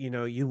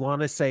you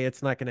want to say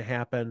it's not going to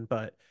happen,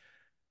 but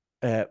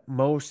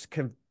most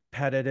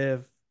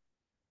competitive,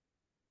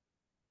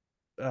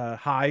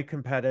 high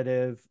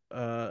competitive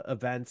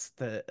events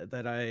that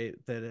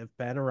have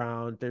been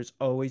around, there's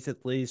always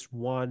at least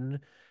one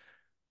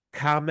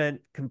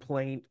comment,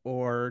 complaint,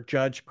 or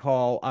judge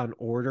call on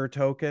order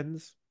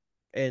tokens.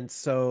 And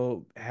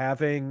so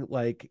having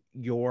like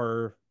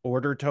your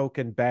order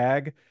token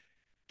bag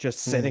just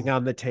sitting Hmm.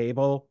 on the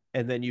table,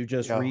 and then you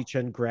just Yeah. reach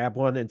and grab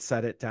one and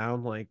set it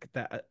down like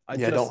that,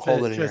 Yeah, don't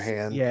hold it in your just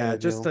hand kind yeah, of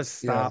just to deal.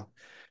 Yeah. stop.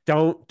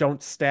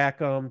 Don't stack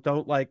them,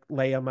 don't like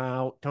lay them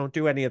out, don't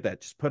do any of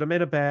that. Just put them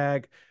in a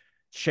bag,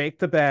 shake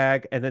the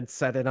bag, and then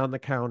set it on the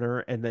counter,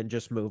 and then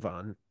just move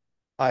on.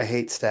 I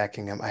hate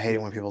stacking them. I hate Yeah,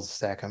 it when people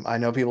stack them. I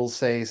know people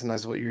say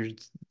sometimes it's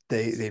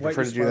they what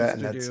prefer you're to do that, supposed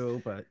and to that's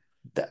do, but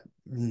that.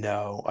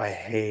 No, I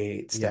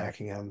hate yeah,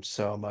 stacking them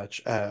so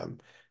much.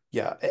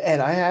 Yeah,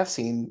 and I have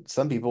seen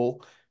some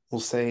people will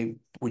say,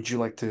 "Would you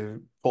like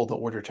to pull the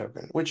order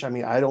token?" Which I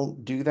mean, I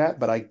don't do that,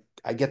 but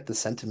I get the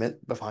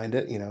sentiment behind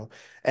it.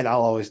 And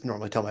I'll always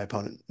normally tell my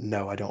opponent,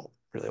 "No, I don't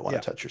really want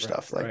yeah, to touch your right,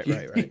 stuff. Like right,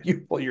 you right, right.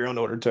 you pull your own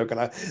order token.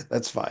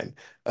 That's fine."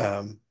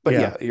 But Yeah,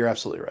 yeah, you're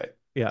absolutely right.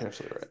 yeah. You're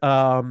absolutely right.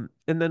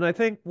 And then I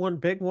think one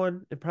big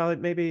one, and probably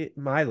maybe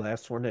my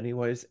last one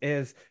anyways,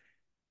 is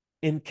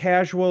in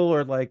casual,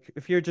 or like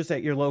if you're just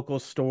at your local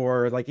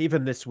store, like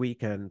even this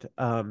weekend,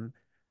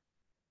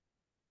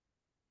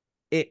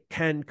 it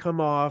can come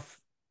off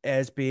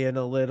as being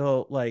a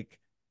little like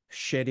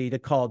shitty to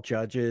call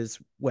judges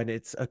when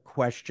it's a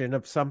question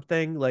of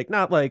something, like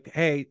not like,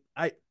 hey,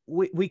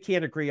 we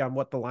can't agree on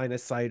what the line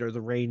of sight or the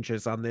range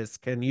is on this,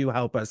 can you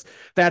help us?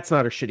 That's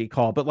not a shitty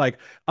call, but like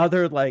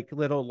other like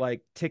little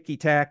like ticky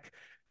tack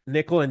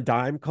nickel and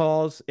dime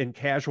calls in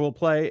casual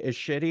play is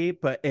shitty,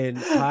 but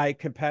in high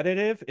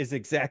competitive is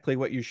exactly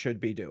what you should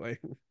be doing.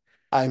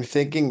 I'm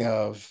thinking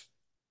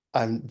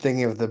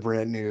of the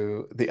brand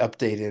new, the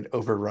updated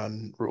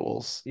overrun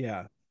rules.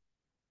 Yeah,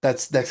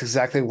 That's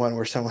exactly one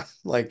where someone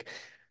like,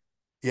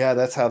 yeah,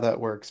 that's how that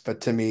works.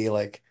 But to me,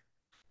 like,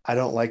 I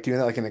don't like doing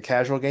that. Like in a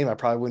casual game, I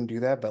probably wouldn't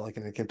do that. But like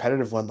in a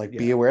competitive one, like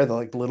be yeah, aware that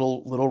like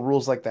little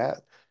rules like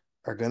that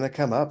are gonna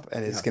come up,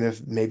 and it's yeah, gonna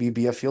maybe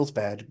be a feels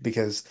bad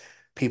because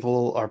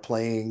people are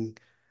playing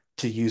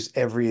to use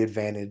every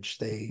advantage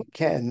they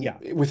can yeah,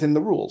 within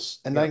the rules.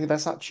 And yeah,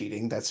 that's not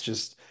cheating. That's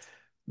just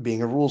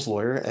being a rules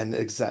lawyer. And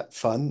is that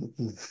fun?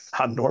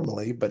 Not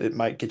normally, but it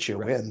might get you a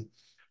right, win.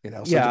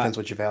 So it yeah. depends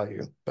what you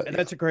value. But And yeah.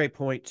 that's a great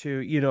point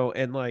too,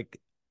 and like,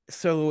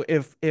 so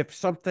if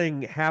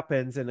something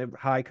happens in a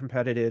high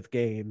competitive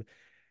game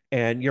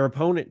and your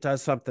opponent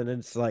does something and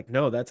it's like,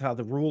 no, that's how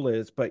the rule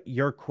is, but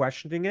you're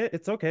questioning it,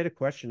 it's okay to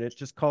question it.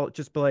 Just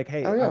be like,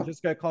 hey, Oh I'm yeah.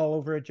 just gonna call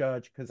over a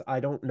judge because I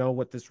don't know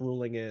what this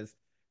ruling is.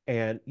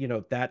 And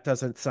that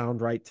doesn't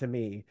sound right to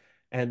me.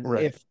 And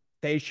Right.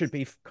 they should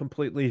be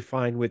completely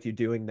fine with you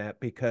doing that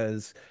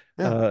because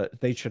Yeah,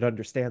 they should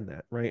understand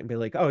that, right? And be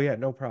like, oh yeah,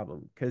 no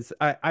problem. Because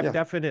I've yeah,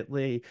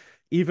 definitely,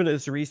 even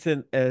as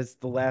recent as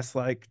the last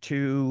like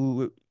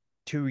two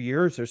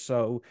years or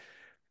so,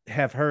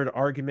 have heard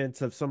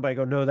arguments of somebody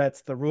go, no,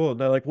 that's the rule. And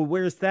they're like, well,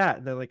 where's that?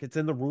 And they're like, it's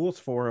in the rules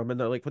forum. And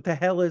they're like, what the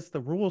hell is the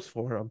rules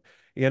forum?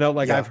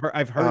 Like yeah.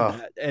 I've heard Uh,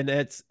 that, and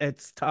it's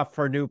tough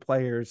for new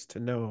players to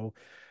know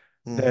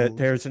that hmm.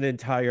 there's an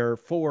entire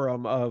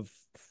forum of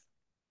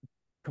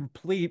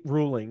complete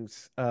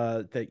rulings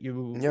that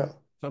Yeah.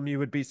 some you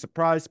would be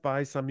surprised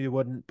by, some you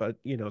wouldn't, but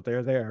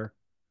they're there.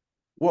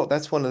 Well,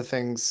 that's one of the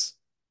things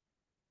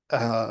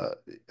uh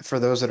for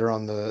those that are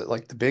on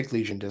the big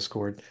Legion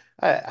Discord.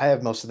 I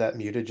have most of that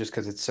muted just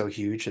because it's so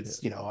huge. Yeah.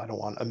 I don't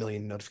want a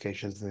million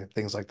notifications and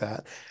things like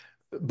that.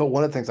 But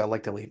one of the things I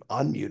like to leave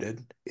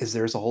unmuted is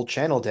there's a whole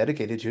channel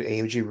dedicated to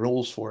AMG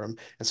rules forum.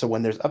 And so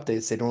when there's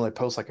updates, they normally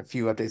post like a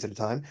few updates at a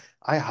time.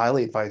 I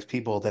highly advise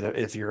people that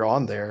if you're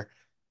on there,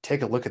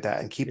 take a look at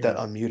that and keep that Yeah.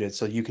 unmuted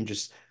so you can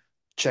just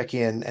check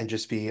in and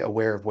just be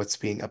aware of what's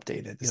being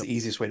updated. It's Yep. the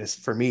easiest way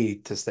for me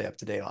to stay up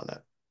to date on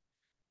it.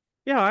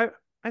 Yeah,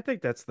 I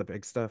think that's the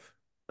big stuff.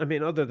 I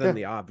mean, other than Yeah.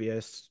 the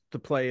obvious, the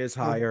play is Yeah.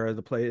 higher,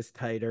 the play is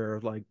tighter,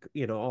 like,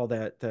 all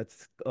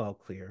that's all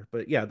clear.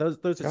 But yeah, those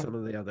are Yeah. some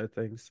of the other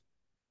things.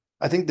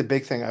 I think the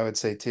big thing I would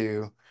say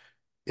too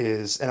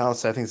is, and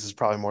honestly, I think this is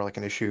probably more like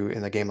an issue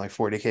in a game like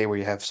 40K where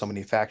you have so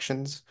many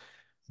factions,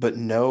 but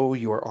know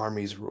your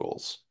army's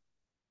rules.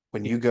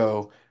 When you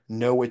go,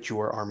 know what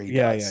your army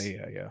Yeah, yeah, does.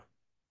 yeah, yeah.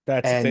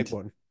 That's a big And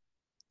one.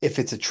 if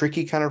it's a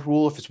tricky kind of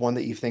rule, if it's one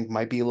that you think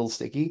might be a little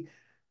sticky,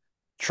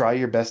 try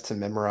your best to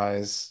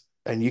memorize.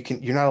 And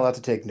you're not allowed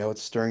to take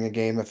notes during a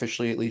game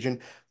officially at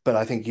Legion, but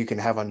I think you can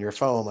have on your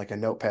phone like a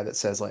notepad that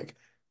says like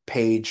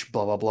page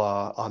blah blah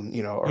blah on,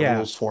 a Yeah,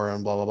 rules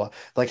forum, blah blah blah.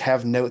 Like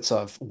have notes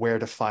of where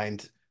to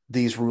find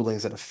these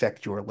rulings that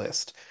affect your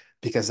list.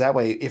 Because that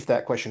way, if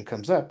that question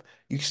comes up,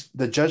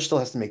 the judge still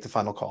has to make the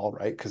final call,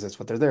 right? Because that's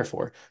what they're there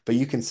for. But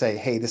you can say,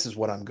 hey, this is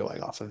what I'm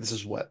going off of. This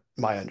is what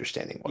my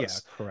understanding yeah,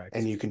 was.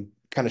 And correct. you can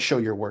kind of show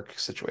your work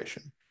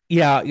situation.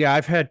 Yeah, yeah,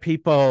 I've had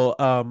people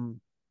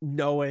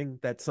knowing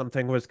that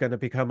something was going to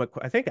become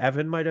I think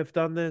Evan might have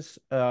done this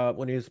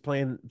when he was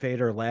playing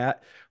Vader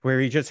Lat, where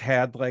he just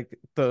had like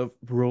the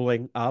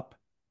ruling up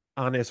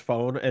on his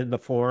phone in the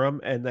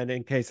forum, and then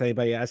in case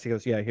anybody asks, he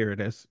goes, "Yeah, here it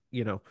is."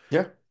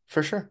 Yeah,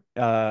 for sure.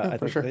 Yeah, I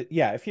for think sure. that,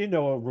 yeah, if you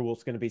know a rule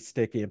is going to be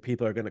sticky and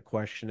people are going to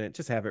question it,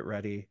 just have it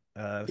ready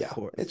Yeah,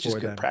 it's just for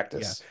good them.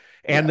 Yeah. practice.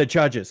 And Yeah, the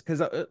judges,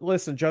 because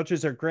listen,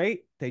 judges are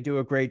great. They do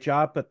a great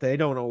job, but they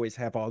don't always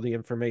have all the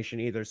information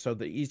either. So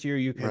the easier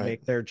you can right.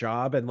 make their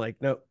job and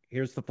like, no,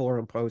 here's the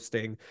forum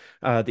posting,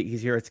 the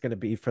easier it's going to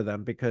be for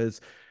them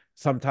because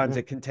sometimes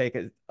Yeah, it can take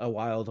a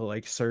while to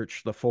like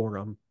search the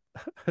forum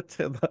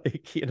to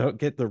like,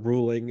 get the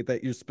ruling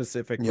that you're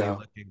specifically yeah,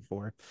 looking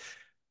for.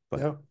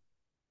 But yeah.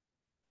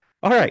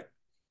 all right.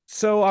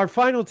 So, our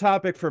final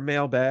topic for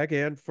mailbag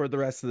and for the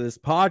rest of this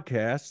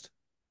podcast.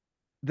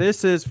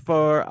 This is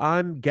for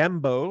I'm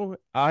Gembo,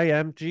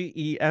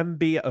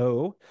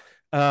 IMGEMBO.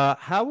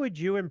 How would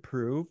you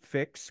improve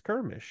fix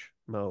skirmish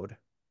mode?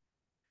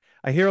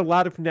 I hear a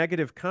lot of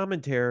negative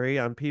commentary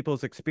on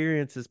people's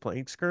experiences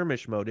playing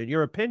skirmish mode. In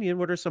your opinion,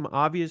 what are some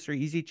obvious or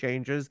easy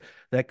changes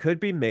that could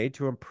be made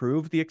to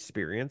improve the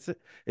experience?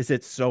 Is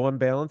it so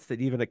unbalanced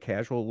that even a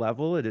casual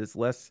level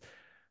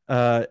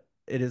uh,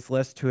 it is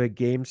less to a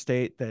game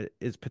state that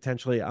is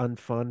potentially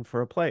unfun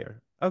for a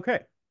player? Okay,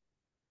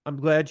 I'm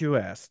glad you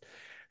asked.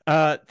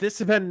 This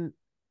has been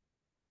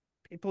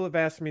People have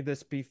asked me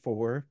this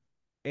before,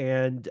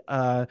 and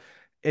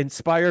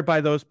inspired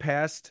by those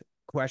past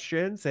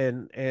questions,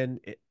 I'm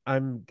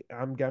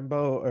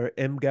Gembo or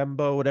M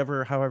Gembo,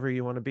 whatever, however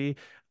you want to be,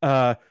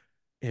 uh,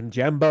 M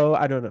Gembo,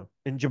 I don't know,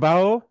 in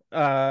Jabo,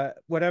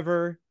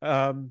 whatever.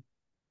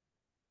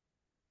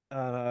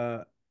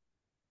 Uh,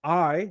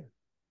 I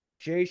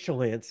Jay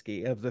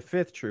Shalansky of the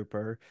Fifth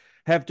Trooper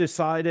have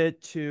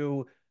decided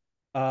to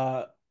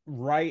uh,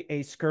 write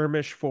a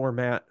skirmish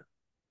format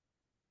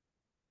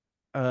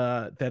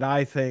that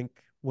I think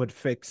would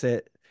fix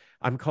it.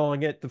 I'm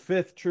calling it the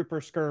Fifth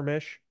Trooper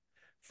skirmish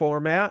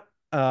format.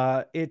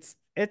 It's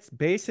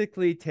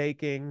basically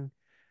taking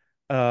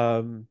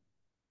um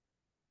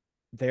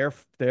their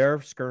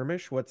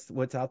skirmish,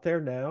 what's out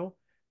there now,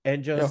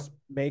 and Yeah, just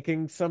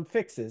making some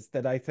fixes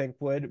that I think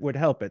would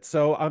help it.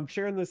 So I'm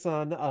sharing this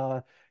on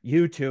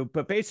YouTube,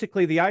 but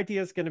basically the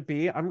idea is going to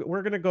be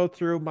we're going to go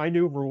through my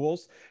new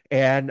rules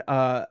and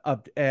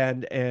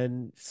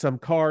and some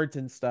cards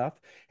and stuff.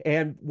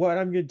 And what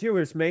I'm going to do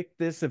is make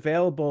this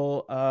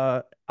available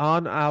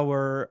on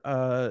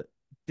our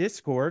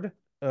Discord,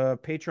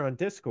 Patreon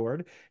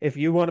Discord. If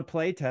you want to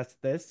play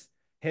test this,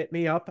 hit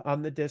me up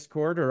on the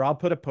Discord, or I'll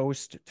put a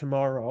post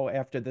tomorrow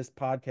after this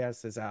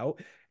podcast is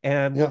out,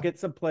 and we'll yeah, get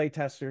some play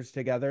testers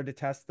together to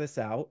test this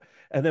out.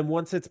 And then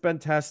once it's been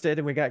tested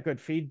and we got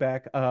good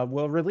feedback,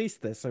 we'll release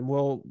this, and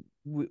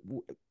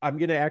I'm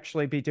going to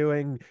actually be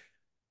doing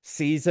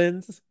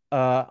seasons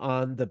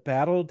on the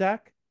battle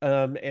deck.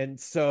 And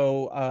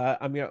so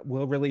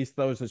we'll release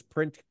those as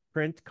print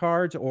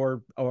cards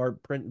or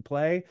print and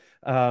play,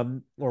 or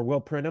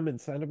we'll print them and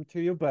send them to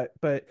you. But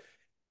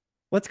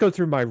let's go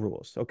through my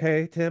rules,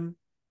 okay, Tim?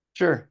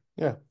 Sure.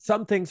 Yeah.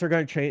 Some things are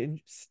going to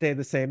change, stay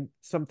the same.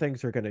 Some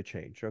things are going to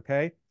change,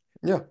 okay?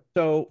 Yeah.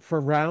 So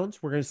for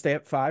rounds, we're going to stay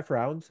at 5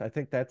 rounds. I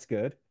think that's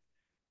good.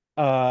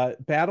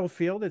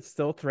 Battlefield, it's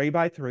still 3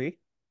 by 3.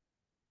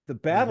 The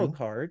battle Hmm.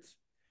 cards.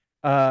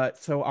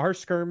 So our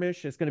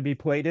skirmish is going to be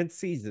played in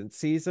seasons.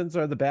 Seasons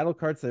are the battle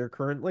cards that are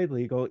currently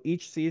legal.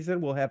 Each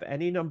season will have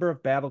any number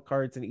of battle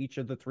cards in each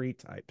of the three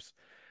types.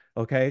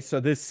 Okay, so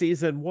this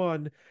season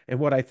one, and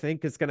what I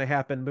think is going to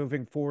happen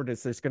moving forward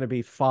is there's going to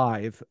be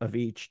 5 of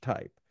each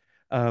type.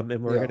 And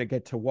we're going Yeah. to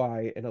get to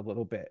why in a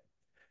little bit.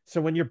 So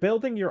when you're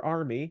building your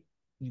army,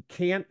 you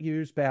can't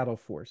use battle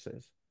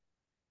forces.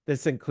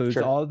 This includes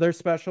Sure. all of their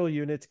special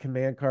units,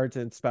 command cards,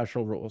 and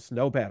special rules.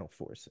 No battle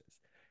forces.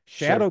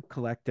 Sure. Shadow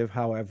Collective,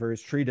 however,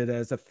 is treated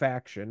as a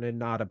faction and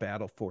not a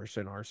battle force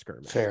in our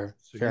skirmish. Fair.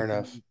 So you Fair can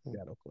enough. use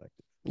Shadow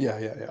Collective. Yeah.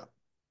 Yeah.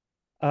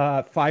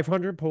 Yeah.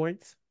 500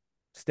 points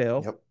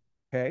still. Yep.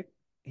 Okay.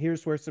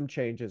 Here's where some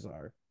changes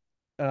are.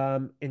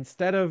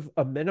 Instead of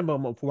a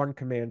minimum of one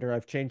commander,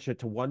 I've changed it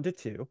to 1 to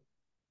 2.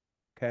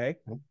 Okay.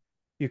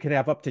 You can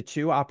have up to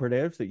 2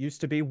 operatives. It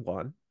used to be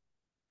one.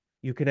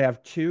 You can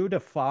have 2 to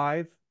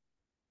 5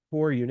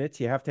 4 units.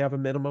 You have to have a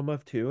minimum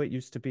of two. It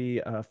used to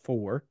be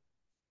 4.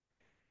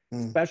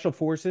 Mm. Special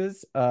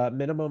forces,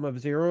 minimum of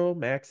 0,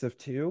 max of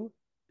 2.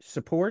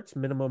 Supports,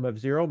 minimum of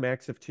 0,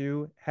 max of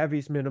 2.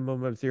 Heavies,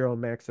 minimum of 0,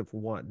 max of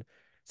 1.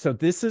 So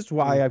this is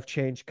why Mm. I've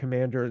changed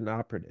commander and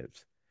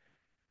operatives.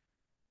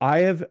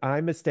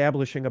 I'm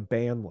establishing a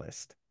ban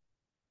list.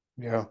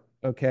 Yeah.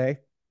 Okay.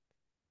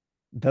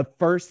 The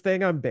first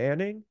thing I'm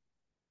banning,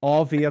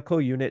 all vehicle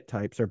unit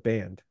types are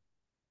banned.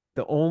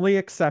 The only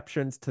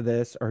exceptions to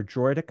this are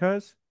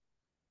droidicas,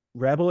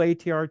 Rebel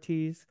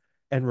ATRTs,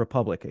 and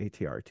Republic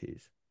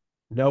ATRTs.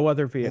 No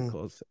other Mm.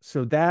 vehicles.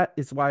 So that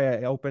is why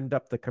I opened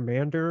up the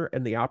commander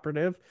and the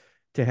operative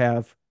to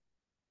have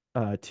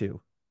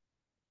two.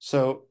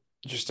 So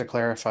just to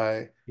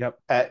clarify,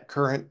 Yep. at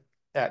current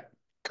at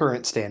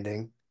current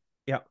standing,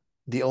 Yep.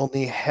 the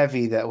only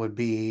heavy that would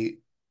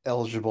be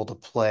eligible to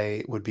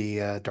play would be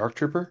Dark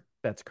Trooper.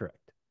 That's correct.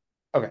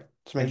 Okay,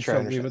 just make And sure I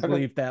so we understand. would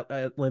Okay, leave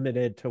that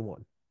limited to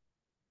one.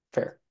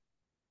 fair.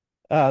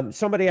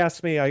 Somebody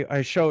asked me,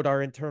 I showed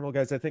our internal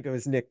guys, I think it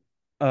was Nick,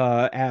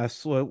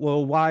 asked,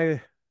 well,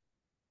 why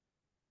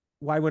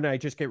wouldn't I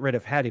just get rid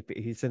of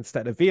heavies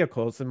instead of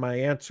vehicles? And my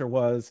answer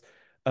was,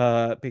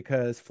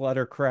 because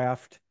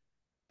Fluttercraft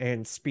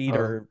and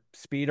Oh,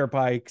 speeder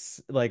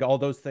bikes, like all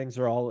those things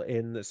are all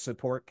in the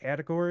support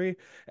category.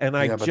 And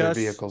I yeah, but they're just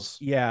vehicles.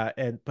 yeah,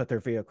 and but they're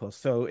vehicles.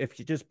 So if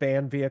you just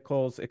ban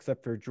vehicles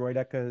except for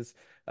droidecas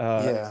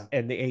uh Yeah.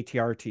 and the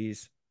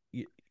ATRTs,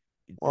 you,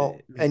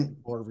 Well, make it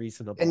more and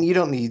reasonable. you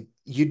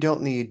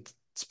don't need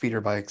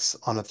speeder bikes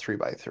on a 3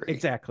 by 3.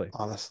 Exactly.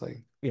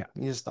 Honestly, Yeah.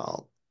 you just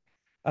don't.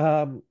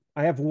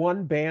 I have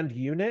one banned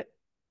unit.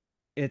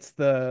 It's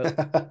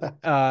the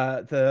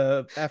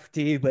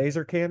FD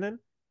laser cannon.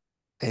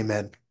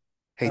 Amen.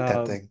 Hate that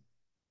Um thing.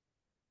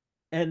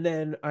 And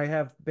then I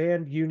have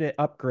band unit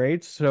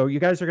upgrades. So you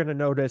guys are going to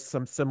notice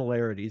some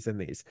similarities in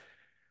these.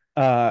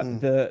 Mm.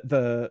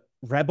 The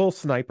Rebel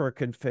sniper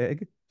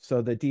config.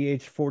 So the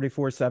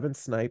DH-44-7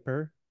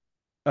 sniper,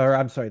 or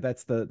I'm sorry,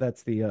 that's the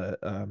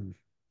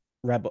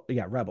Rebel,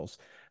 yeah, Rebels.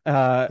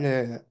 Uh,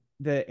 Yeah, yeah, yeah.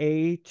 the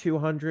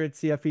A200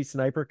 CFE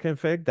sniper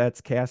config,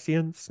 that's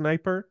Cassian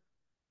sniper.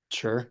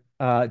 Sure.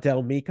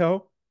 Del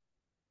Mico,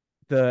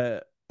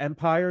 the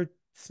Empire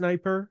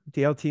sniper, Hmm.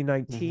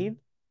 DLT-19.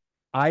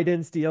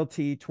 Iden's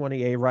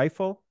DLT-20A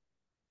rifle,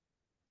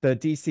 the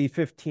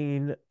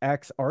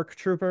DC-15X ARC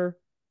Trooper,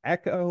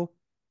 Echo,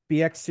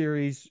 BX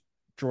series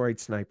droid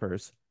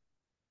snipers.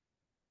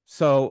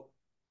 So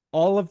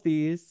all of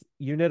these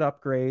unit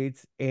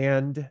upgrades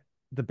and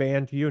the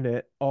band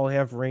unit all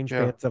have range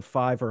Yeah. bands of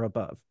 5 or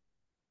above.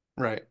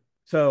 Right.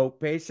 So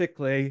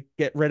basically,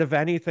 get rid of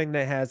anything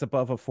that has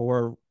above a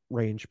 4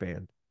 range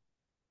band.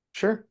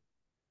 Sure.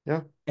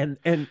 Yeah. And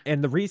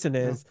the reason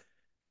Yeah. is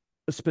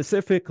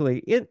specifically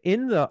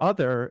in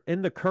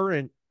the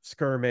current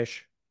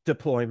skirmish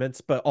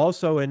deployments, but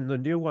also in the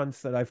new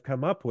ones that I've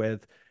come up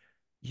with,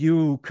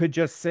 you could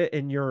just sit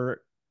in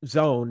your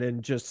zone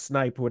and just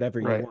snipe whatever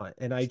you Right. want.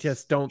 And I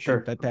just don't think Sure.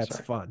 that I'm that's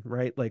sorry. fun,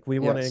 right? Like we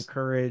want to Yes.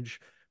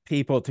 encourage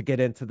people to get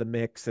into the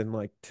mix and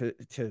like to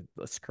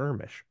a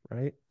skirmish,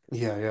 right?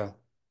 Yeah,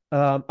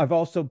 yeah. I've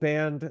also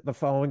banned the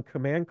following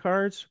command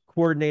cards: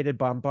 coordinated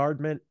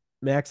bombardment,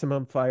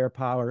 maximum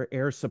firepower,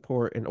 air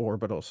support, and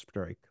orbital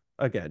strike.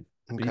 Again,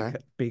 Okay.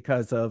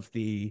 because of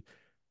the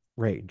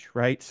range,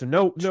 right? So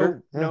no,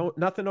 Sure. no, Yeah. no,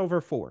 nothing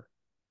over 4.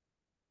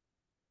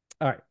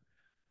 All right.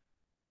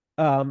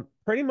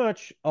 Pretty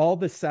much all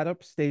the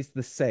setup stays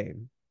the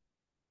same.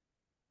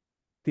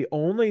 The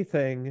only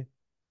thing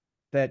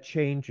that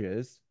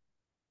changes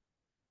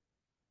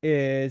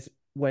is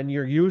when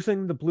you're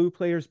using the blue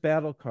player's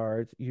battle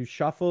cards, you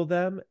shuffle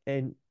them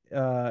and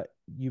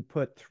you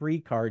put three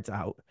cards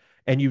out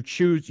and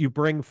you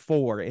bring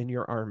four in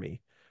your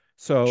army.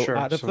 So Sure.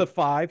 out of the So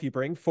five, you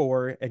bring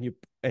four and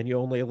you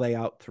only lay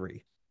out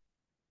three.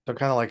 so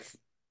kind of like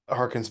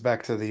harkens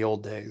back to the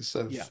old days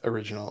Yeah. of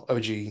original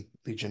OG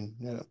Legion.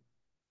 Yeah.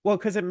 Well,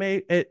 because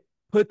it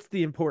puts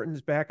the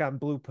importance back on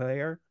blue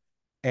player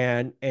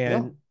Yeah.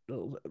 and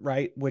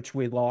right, which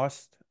we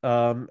lost,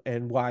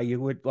 and why you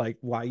would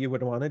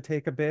want to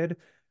take a bid.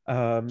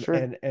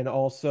 Sure. And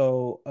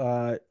also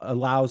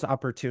allows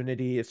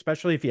opportunity,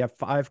 especially if you have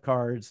five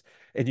cards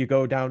and you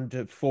go down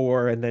to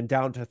four and then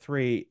down to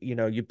three,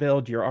 you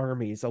build your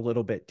armies a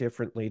little bit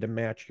differently to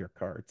match your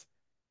cards.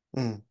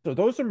 Mm. So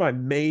those are my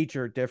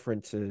major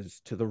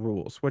differences to the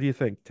rules. What do you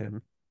think,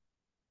 Tim?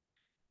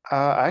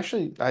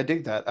 Actually, I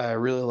dig that. I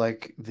really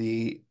like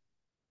the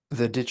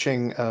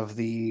ditching of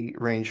the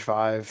range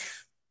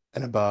five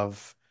and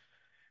above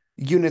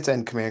units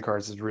and command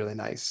cards is really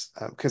nice.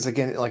 Because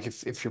again, like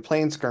if you're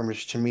playing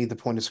skirmish, to me, the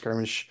point of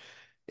skirmish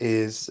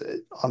is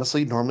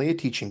honestly normally a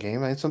teaching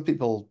game. And some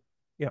people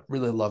Yeah,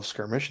 really love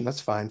skirmish, and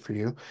that's fine for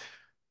you.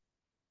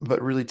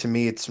 But really, to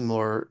me, it's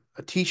more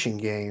a teaching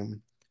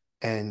game,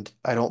 and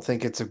I don't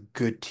think it's a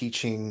good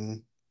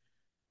teaching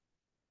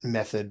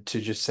method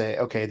to just say,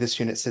 okay, this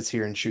unit sits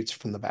here and shoots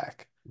from the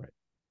back. right.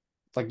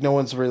 Like no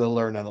one's really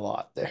learning a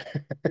lot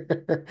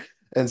there.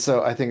 And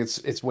so I think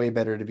it's way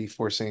better to be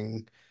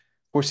forcing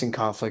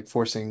conflict,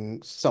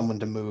 forcing someone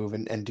to move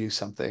and do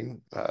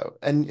something.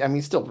 And I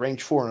mean, still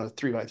range four on a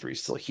 3x3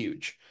 is still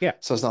huge. Yeah.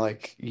 So it's not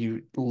like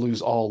you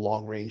lose all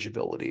long range No.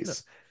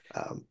 abilities.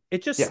 Um,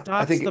 It just yeah, I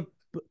stops think the it,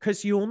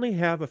 because you only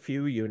have a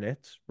few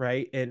units,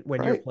 right? And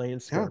when you're right. playing Yeah,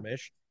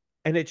 skirmish,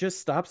 and it just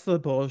stops the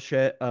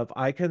bullshit of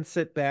I can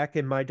sit back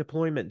in my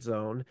deployment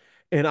zone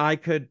and I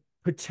could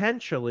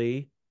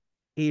potentially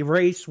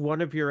erase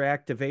one of your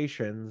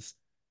activations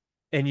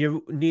and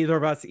you neither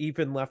of us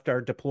even left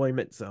our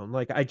deployment zone.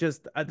 Like that's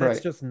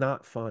right. just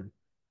not fun.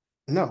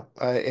 No,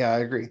 yeah, I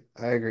agree.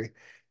 I agree.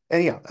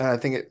 And yeah, I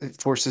think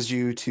it forces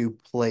you to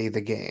play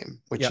the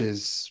game, which Yeah.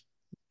 is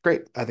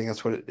great. I think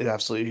that's what it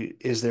absolutely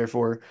is there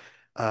for.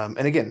 And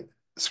again,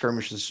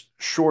 skirmish is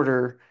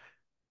shorter.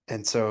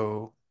 And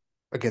so,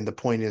 again, the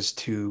point is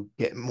to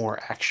get more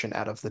action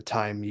out of the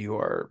time you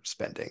are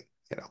spending.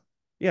 You know,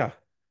 Yeah.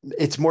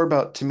 it's more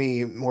about, to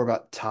me, more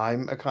about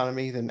time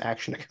economy than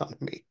action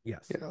economy.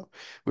 Yes. You know,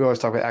 we always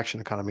talk about action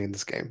economy in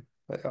this game.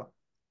 But yeah,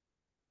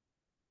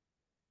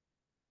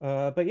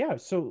 But yeah,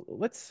 so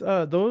let's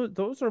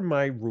those are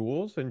my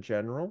rules in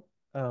general.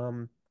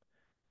 Um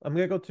I'm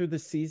gonna go through the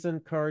season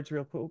cards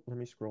real quick. Let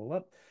me scroll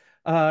up.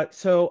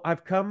 So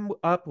I've come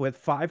up with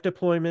five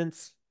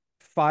deployments,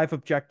 five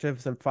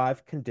objectives, and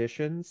five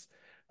conditions.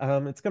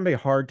 It's gonna be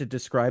hard to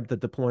describe the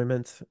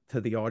deployments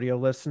to the audio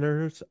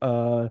listeners,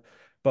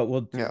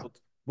 but yeah,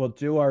 we'll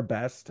do our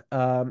best.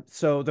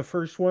 So the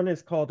first one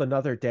is called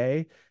Another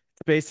Day.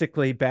 It's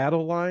basically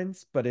battle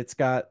lines, but it's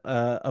got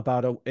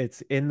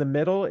it's in the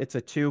middle. It's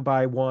a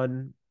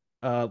 2x1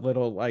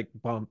 little like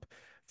bump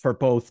for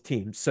both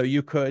teams. So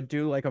you could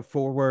do like a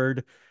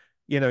forward,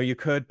 you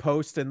could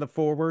post in the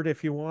forward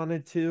if you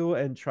wanted to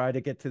and try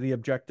to get to the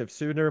objective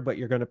sooner, but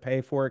you're going to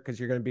pay for it because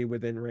you're going to be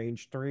within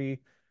range three.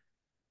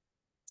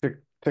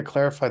 to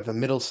clarify, the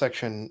middle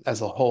section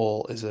as a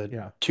whole is a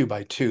Yeah.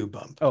 2x2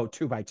 bump. Oh,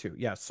 2x2.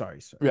 Yeah. Sorry.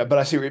 Sorry. Yeah, but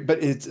I see,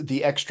 but it's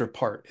the extra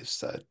part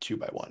is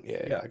 2x1. Yeah,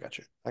 yeah, Yeah. I got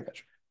you. I got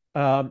you.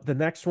 The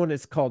next one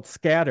is called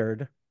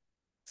Scattered.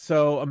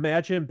 So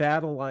imagine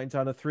battle lines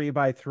on a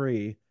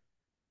 3x3,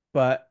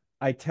 but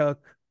I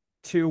took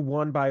two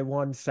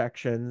 1x1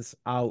 sections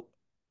out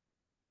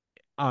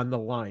on the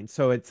line.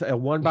 So it's a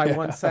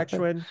 1x1 Yeah,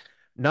 section,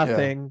 yeah.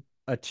 nothing,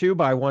 a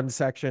 2x1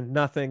 section,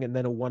 nothing, and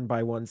then a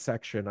 1x1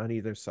 section on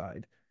either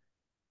side.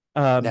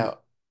 Um, Now,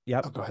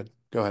 yep. oh, go ahead.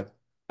 Go ahead.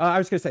 I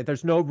was gonna say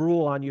there's no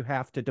rule on you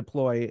have to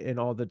deploy in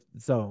all the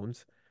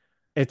zones.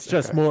 It's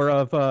just Okay. more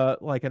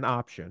of like an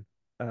option.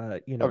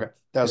 Okay.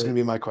 That was To going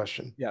to be my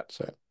question. Yep.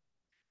 So,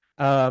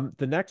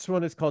 The next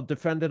one is called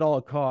Defend at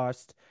All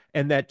Cost,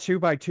 and that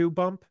 2x2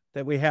 bump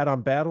that we had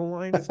on battle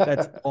lines,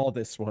 that's all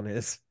this one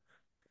is.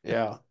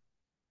 yeah,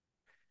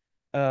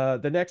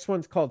 The next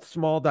one's called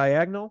Small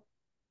Diagonal,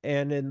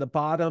 and in the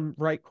bottom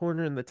right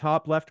corner, in the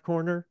top left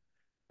corner,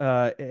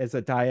 as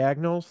a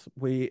diagonals,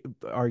 we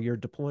are your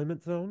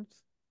deployment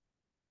zones.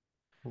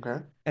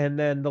 okay, And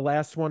then the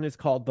last one is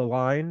called the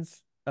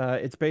lines.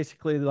 It's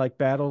basically like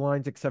battle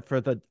lines, except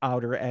for the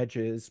outer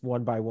edges,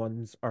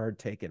 1x1s are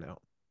taken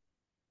out.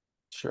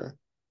 sure.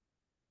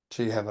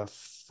 So you have a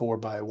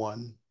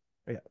 4x1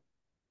 Yeah,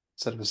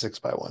 instead of a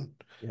 6x1.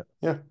 yeah,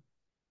 Yeah,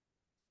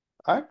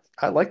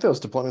 I like those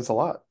deployments a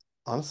lot,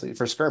 honestly,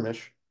 for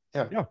skirmish.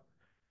 Yeah, yeah.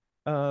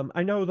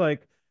 I know,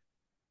 like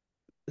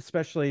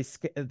especially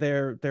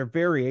they're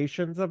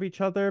variations of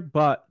each other,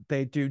 but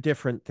they do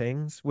different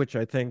things, which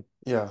I think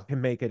yeah,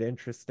 can make it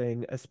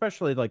interesting,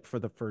 especially like for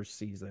the first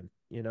season.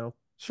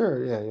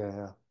 sure. Yeah, yeah,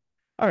 yeah.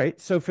 All right,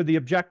 so for the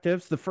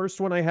objectives, the first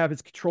one I have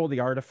is control the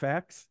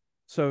artifacts.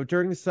 So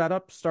during the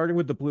setup, starting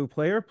with the blue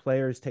player,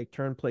 players take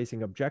turn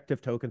placing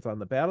objective tokens on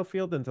the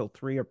battlefield until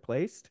three are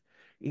placed.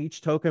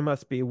 Each token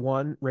must be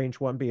range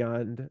one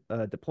beyond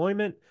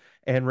deployment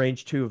and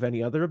range two of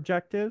any other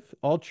objective.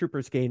 All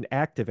troopers gain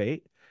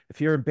activate. If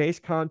you're in base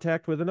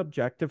contact with an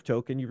objective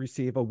token, you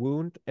receive a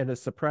wound and a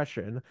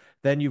suppression.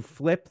 Then you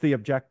flip the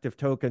objective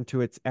token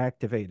to its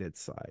activated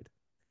side.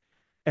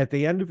 At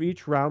the end of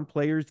each round,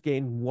 players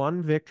gain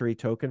one victory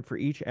token for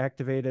each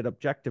activated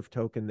objective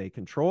token they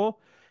control.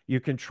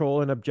 You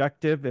control an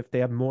objective if they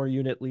have more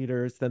unit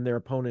leaders than their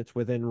opponents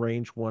within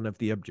range one of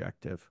the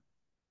objective.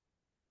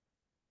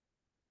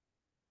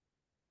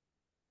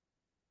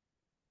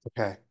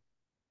 Okay.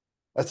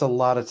 That's a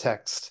lot of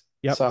text.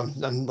 Yep. So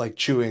I'm like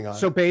chewing on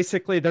So it.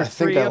 basically, I there's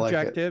think three I like it.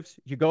 objectives.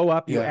 You go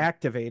up, you Yeah.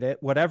 activate it.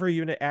 Whatever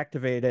unit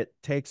activate it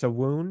takes a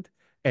wound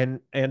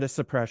and a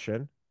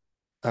suppression.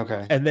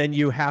 Okay. And then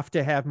you have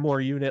to have more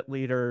unit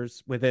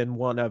leaders within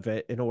one of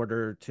it in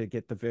order to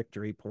get the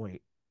victory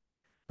point.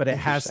 But it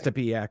has to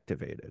Interesting. be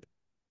activated.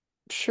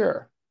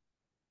 Sure.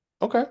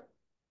 Okay.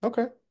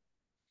 Okay.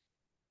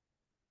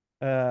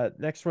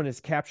 Next one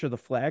is capture the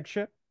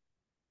flagship.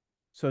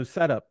 So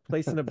setup,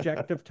 place an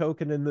objective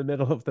token in the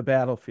middle of the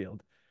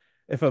battlefield.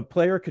 If a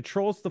player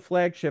controls the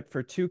flagship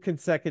for 2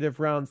 consecutive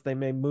rounds, they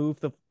may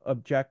move the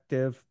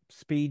objective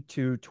speed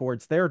 2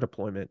 towards their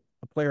deployment.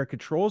 A player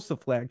controls the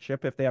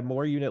flagship if they have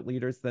more unit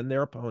leaders than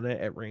their opponent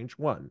at range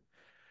 1.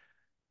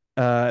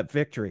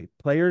 Victory.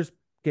 Players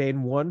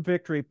gain 1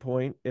 victory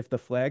point if the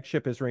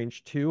flagship is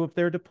range 2 of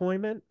their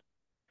deployment.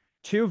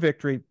 2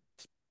 victory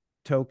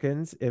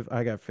tokens if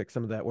I gotta fix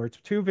some of that words.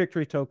 2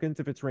 victory tokens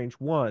if it's range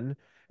 1,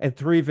 and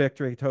 3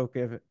 victory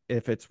token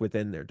if it's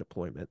within their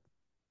deployment.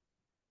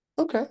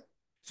 Okay.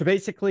 So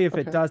basically, if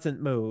it Okay.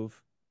 doesn't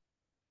move,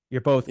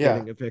 you're both Yeah.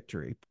 getting a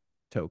victory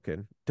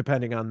token,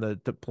 depending on the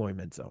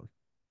deployment zone.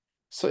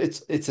 So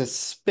it's a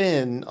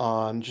spin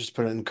on, just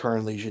put it in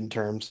current Legion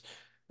terms.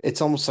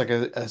 It's almost like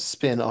a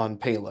spin on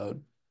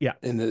payload Yeah.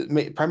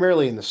 in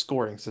primarily in the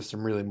scoring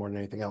system, really more than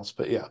anything else.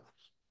 But yeah.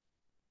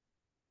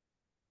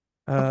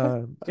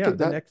 Okay. I Yeah, dig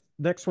the that.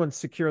 next one,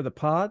 secure the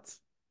pods.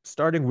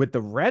 Starting with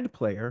the red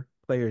player,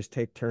 players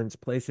take turns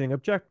placing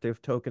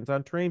objective tokens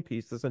on terrain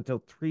pieces until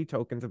 3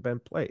 tokens have been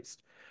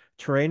placed.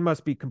 Terrain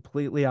must be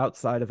completely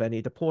outside of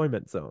any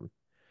deployment zone.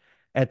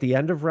 At the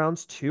end of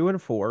rounds 2 and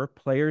 4,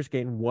 players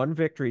gain 1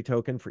 victory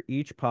token for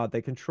each pod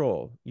they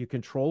control. You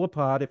control a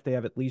pod if they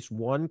have at least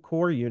 1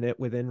 core unit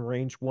within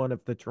range 1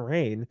 of the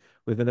terrain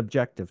with an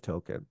objective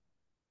token.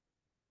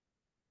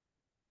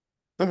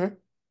 Okay.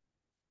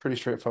 Pretty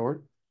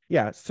straightforward.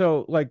 Yeah,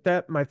 so like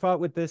that, my thought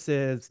with this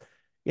is,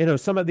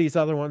 some of these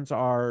other ones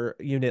are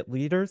unit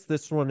leaders.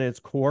 This one is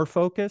core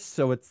focus.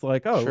 So it's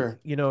like, oh, Sure.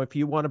 if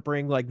you want to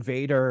bring like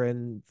Vader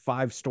and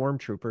 5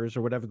 stormtroopers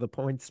or whatever the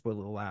points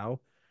will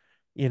allow,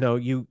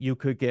 you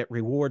could get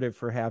rewarded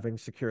for having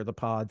secure the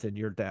pods in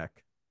your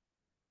deck.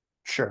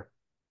 Sure.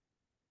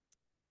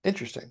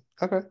 Interesting.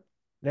 Okay.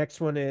 Next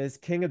one is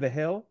King of the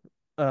Hill.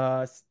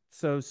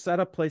 So set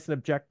up, place an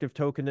objective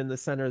token in the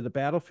center of the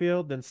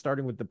battlefield. Then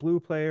starting with the blue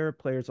player,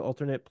 players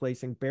alternate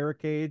placing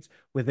barricades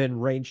within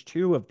range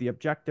 2 of the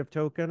objective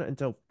token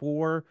until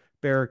 4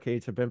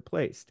 barricades have been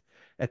placed.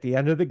 At the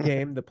end of the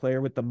game, the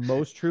player with the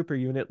most trooper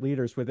unit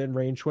leaders within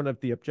range 1 of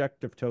the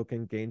objective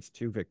token gains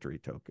 2 victory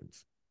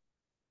tokens.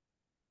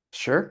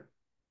 Sure.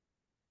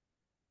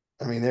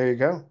 I mean, there you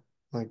go.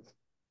 Like,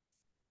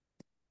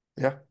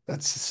 yeah,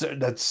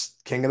 that's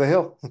King of the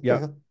Hill.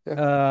 Yep.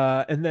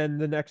 Yeah. And then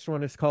the next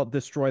one is called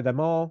Destroy Them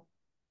All.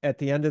 At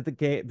the end of the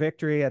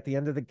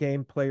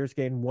game, players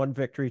gain 1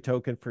 victory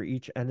token for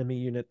each enemy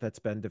unit that's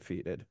been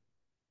defeated.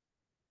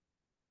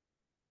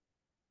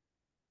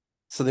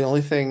 So the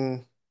only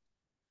thing,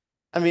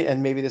 I mean,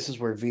 and maybe this is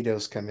where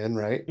vetoes come in,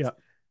 right? Yep.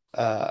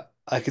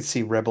 I could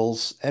see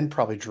rebels and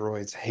probably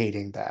droids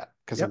hating that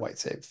because of Yep. white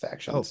save Oh,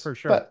 factions. for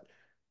sure. But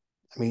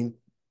I mean,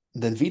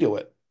 then veto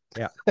it.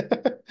 Yeah.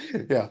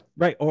 Yeah.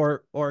 Right.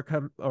 Or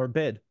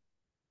bid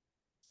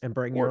and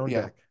bring your Or own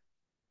yeah. deck.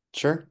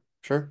 Sure.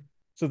 Sure.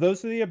 So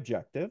those are the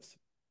objectives.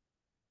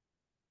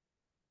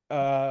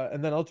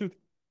 And then I'll do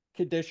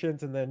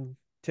conditions, and then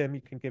Tim,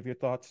 you can give your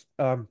thoughts.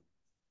 Yeah.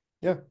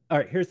 All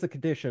right, here's the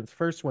conditions.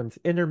 First one's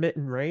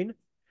intermittent rain.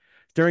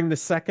 During the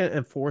second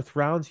and fourth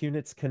rounds,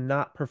 units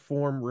cannot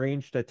perform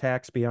ranged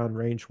attacks beyond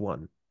range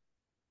 1.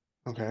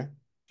 Okay.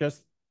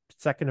 Just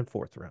second and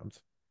fourth rounds.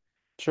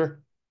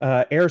 Sure.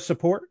 Air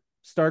support.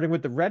 Starting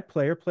with the red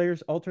player,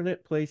 players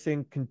alternate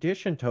placing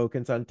condition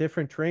tokens on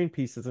different terrain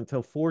pieces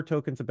until 4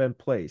 tokens have been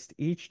placed.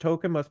 Each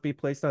token must be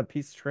placed on a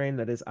piece of terrain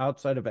that is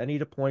outside of any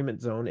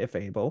deployment zone, if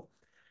able.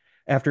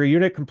 After a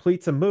unit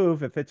completes a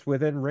move, if it's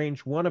within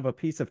range 1 of a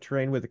piece of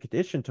terrain with a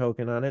condition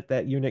token on it,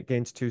 that unit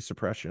gains 2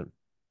 suppression.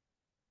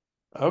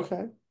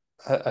 Okay.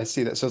 I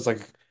see that. So it's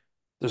like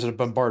there's a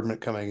bombardment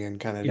coming in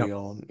kind of Yep.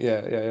 deal. And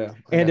yeah, yeah, yeah.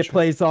 I And it gotcha.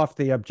 plays off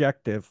the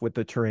objective with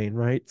the terrain,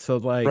 right? So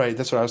like, Right.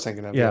 That's what I was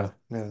thinking of. yeah.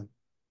 Yeah. Yeah.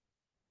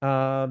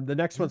 The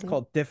next one's Okay.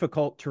 called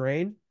difficult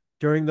terrain.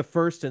 During the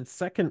first and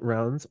second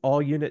rounds,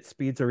 all unit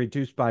speeds are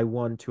reduced by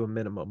 1 to a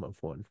minimum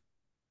of 1.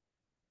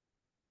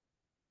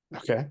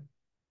 Okay.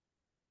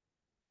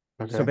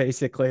 So Okay.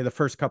 basically, the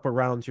first couple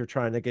rounds you're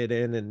trying to get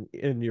in,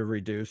 and you're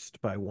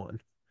reduced by 1.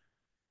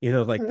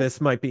 Like Yeah.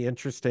 this might be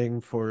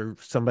interesting for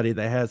somebody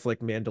that has like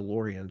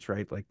Mandalorians,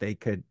 right? Like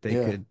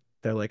Yeah.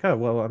 they're like, oh,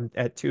 well, I'm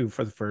at two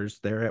for the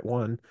first, they're at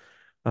one.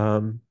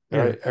 All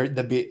right.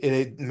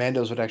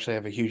 Mandos would actually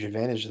have a huge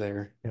advantage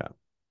there. Yeah.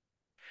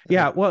 Yeah.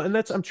 Yeah, well, and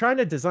I'm trying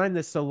to design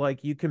this so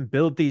like you can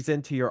build these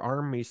into your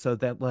army so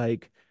that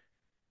like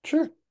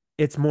Sure.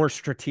 it's more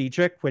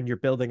strategic when you're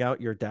building out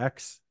your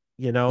decks,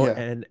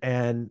 Yeah.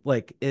 and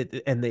like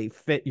it and they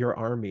fit your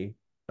army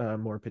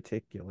more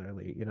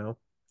particularly. Yeah.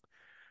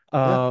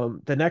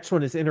 The next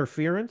one is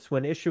interference.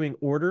 When issuing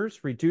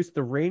orders, reduce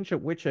the range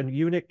at which a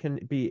unit can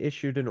be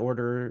issued an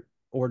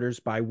orders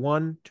by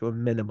one to a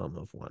minimum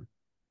of one.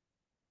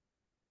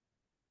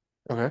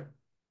 Okay.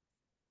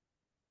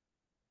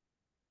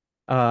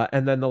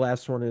 And then the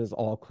last one is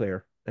all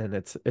clear, and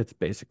it's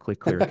basically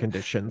clear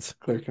conditions.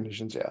 Clear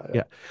conditions. Yeah. Yeah.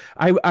 Yeah.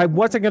 I Okay.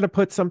 wasn't gonna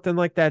put something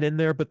like that in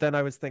there, but then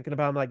I was thinking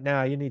about I'm like,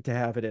 nah, you need to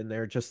have it in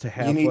there just to You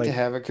have need to like,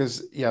 have it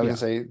because, yeah, I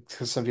was gonna yeah. say,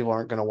 because some people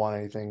aren't gonna want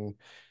anything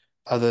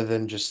other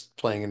than just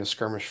playing in a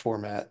skirmish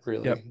format, Yep.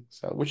 really.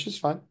 So, which is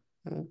fine.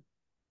 Yeah.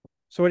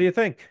 So what do you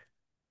think?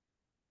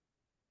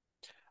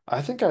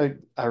 I think I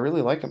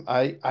really like them.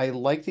 I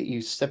like that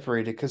you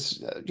separated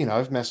because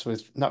I've messed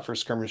with not for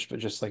skirmish but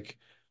just like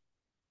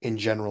in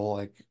general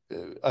like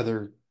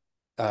other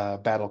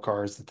battle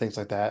cards and things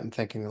like that and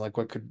thinking like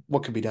what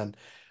could be done.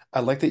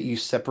 I like that you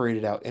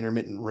separated out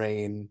intermittent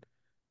rain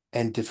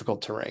and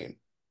difficult terrain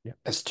Yeah.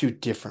 as two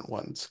different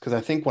ones because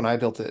I think when I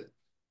built it,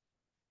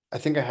 I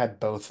think I had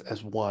both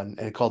as one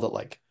and I called it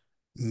like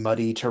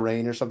muddy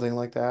terrain or something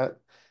like that.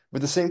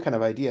 With the same kind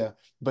of idea,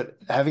 but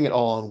having it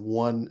all on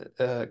one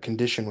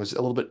condition was a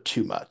little bit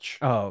too much.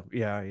 Oh,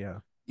 yeah, yeah.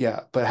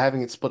 Yeah, but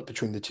having it split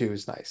between the two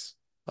is nice.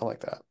 I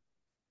like that.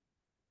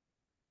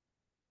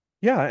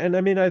 Yeah, and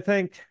I mean I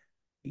think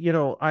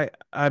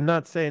I'm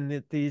not saying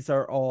that these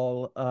are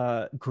all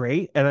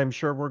great, and I'm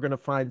sure we're gonna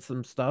find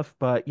some stuff,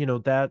 but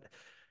that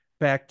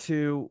back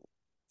to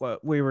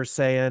what we were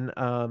saying,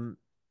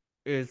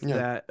 is Yeah.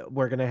 that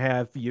we're going to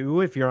have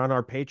you, if you're on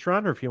our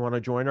Patreon or if you want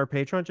to join our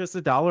Patreon, just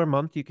 $1 a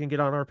month, you can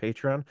get on our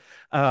Patreon.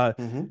 Uh,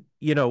 Hmm.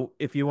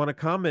 if you want to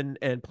come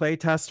and play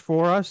test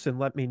for us and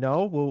let me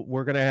know,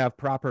 we're going to have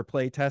proper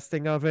play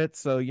testing of it.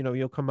 So,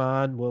 you'll come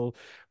on,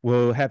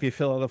 we'll have you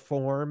fill out a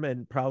form,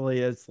 and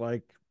probably as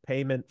like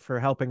payment for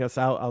helping us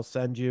out, I'll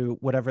send you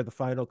whatever the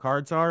final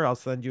cards are. I'll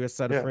send you a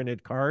set of Yeah.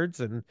 printed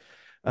cards, and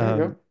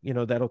There you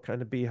go. that'll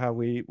kind of be how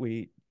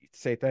we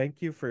say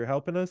thank you for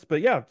helping us. But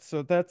yeah,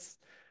 so that's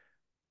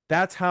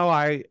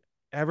how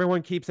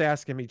everyone keeps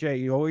asking me, Jay,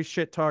 you always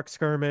shit talk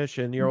skirmish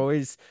and you're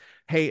always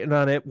hating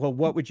on it. Well,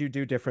 what would you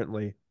do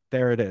differently?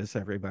 There it is,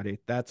 everybody.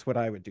 That's what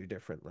I would do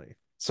differently.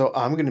 So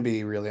I'm going to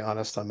be really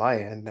honest on my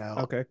end now.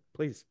 Okay,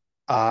 please.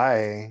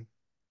 I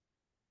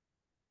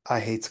I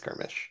hate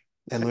skirmish.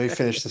 And let me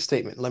finish the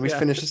statement. Let me Yeah.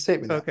 finish the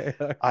statement now.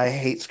 Okay. I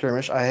hate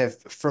skirmish. I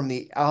have, from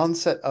the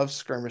onset of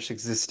skirmish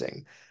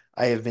existing,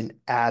 I have been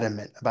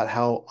adamant about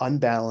how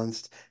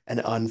unbalanced and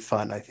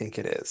unfun I think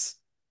it is.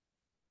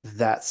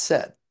 That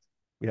said,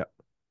 Yeah.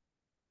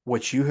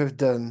 what you have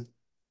done,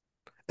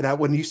 and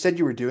when you said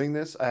you were doing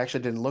this, I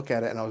actually didn't look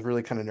at it and I was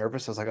really kind of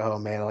nervous. I was like, oh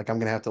man, like I'm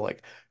gonna have to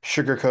like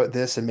sugarcoat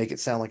this and make it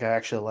sound like I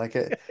actually like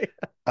it.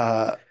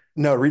 Uh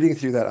no, reading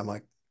through that, I'm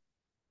like,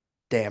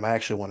 damn, I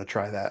actually want to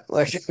try that.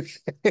 Like,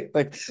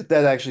 like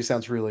that actually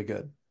sounds really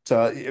good.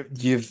 So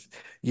you've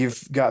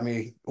got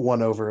me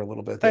won over a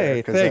little bit there Hey,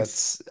 because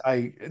thanks.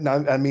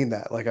 I mean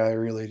that like I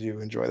really do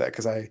enjoy that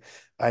because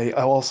I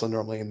also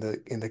normally in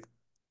the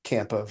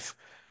camp of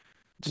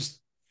just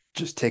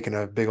just taking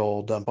a big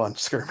old dump on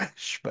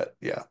skirmish, but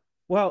yeah.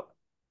 Well,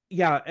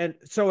 yeah, and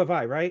so have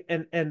I, right?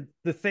 And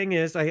the thing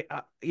is, a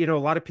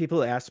lot of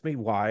people ask me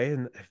why,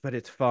 and but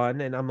it's fun,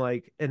 and I'm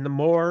like, and the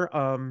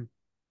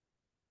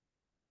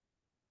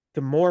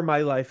more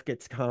my life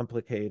gets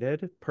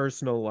complicated,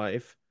 personal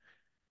life,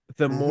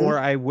 the more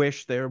Hmm. I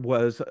wish there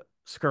was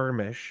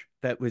skirmish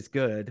that was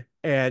good.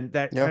 And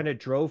that Yeah. kind of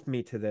drove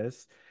me to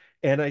this.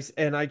 And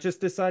I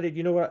just decided,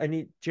 you know what? I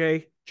need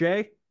Jay,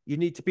 you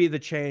need to be the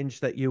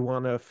change that you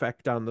want to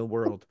affect on the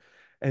world.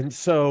 And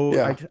so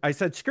I Yeah. I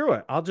said, screw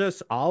it.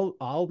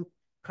 I'll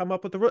come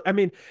up with the rule. I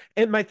mean,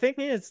 and my thing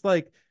is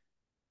like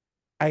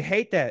I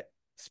hate that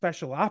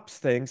special ops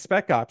thing,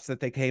 spec ops that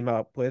they came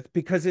up with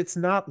because it's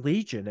not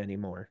Legion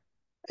anymore.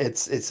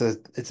 It's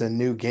a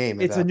new game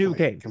at It's a that new point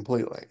game.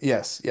 completely.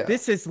 Yes, yeah.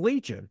 This is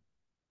Legion.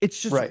 It's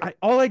just Right.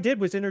 all I did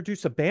was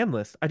introduce a ban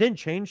list. I didn't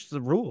change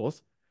the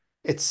rules.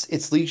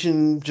 It's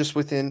Legion just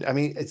within. I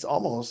mean, it's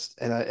almost,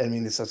 and I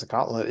mean this as a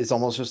compliment. It's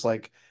almost just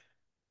like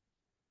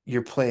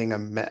you're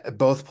playing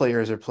both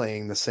players are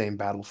playing the same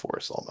battle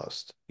force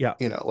almost. Yeah.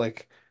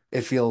 Like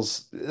it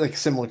feels like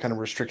similar kind of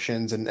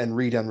restrictions and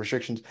redone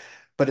restrictions,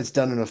 but it's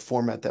done in a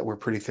format that we're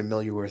pretty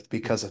familiar with Yeah.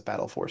 because of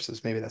battle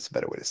forces. Maybe that's a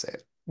better way to say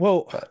it.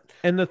 Well, But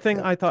and the thing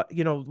yeah. I thought,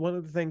 one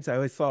of the things I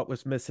always thought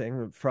was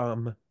missing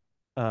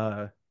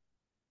uh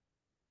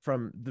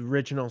from the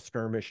original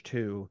Skirmish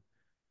 2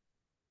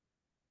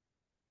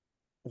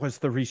 was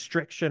the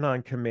restriction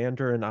on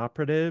commander and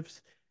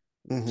operatives.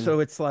 Hmm. So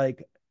it's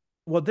like,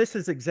 well, this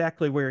is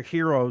exactly where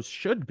heroes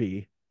should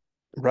be.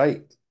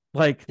 Right.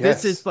 Like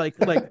this is Yes.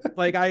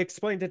 like I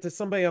explained it to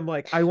somebody. I'm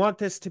like, I want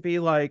this to be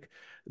like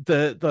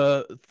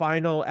the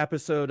final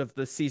episode of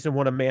the season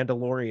one of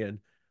Mandalorian, Yeah.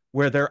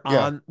 where they're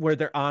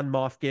on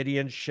Moff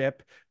Gideon's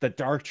ship. The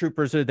Dark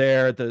Troopers are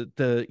there.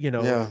 The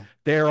Yeah.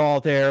 they're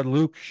all there.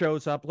 Luke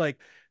shows up. Like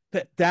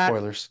that.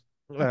 Spoilers.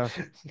 Well,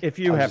 if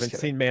you I'm just haven't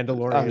kidding. seen I'm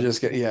Mandalorian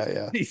just kidding. Yeah.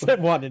 Yeah.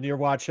 season one and you're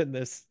watching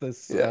this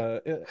Yeah.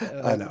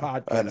 I know. I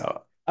podcast,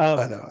 know. I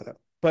um, know. I know.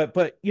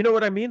 but you know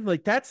what I mean?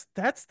 Like that's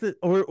the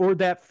or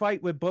that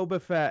fight with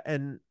Boba Fett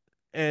and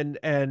Din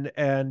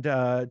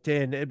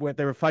when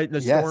they were fighting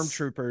the Yes.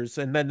 stormtroopers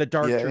and then the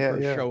dark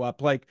troopers Yeah. show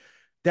up. Like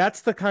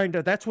that's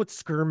what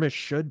skirmish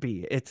should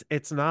be.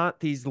 It's not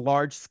these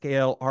large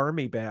scale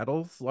army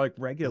battles like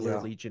regular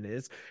Yeah. Legion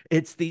is.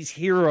 It's these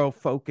hero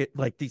focus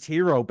like these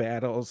hero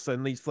battles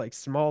and these like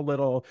small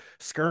little Yeah.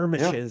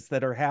 skirmishes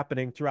that are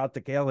happening throughout the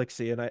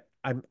galaxy. And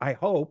I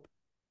hope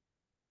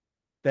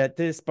that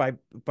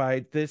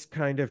by this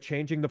kind of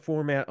changing the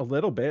format a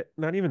little bit,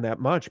 not even that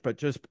much, but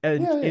just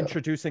Yeah.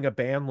 introducing a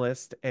ban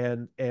list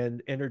and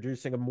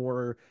introducing a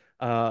more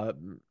uh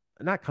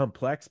not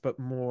complex but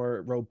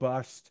more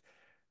robust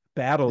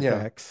battle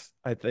Yeah. decks,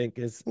 I think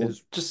Well,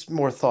 is just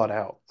more thought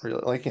out,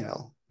 really. Like, yeah.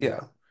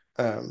 yeah.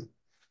 Um,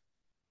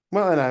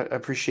 well, and I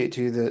appreciate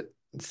too that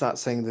it's not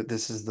saying that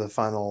this is the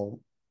final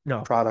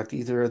No. product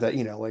either, that,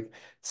 like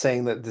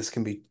saying that this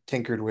can be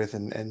tinkered with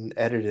and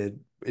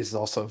edited is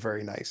also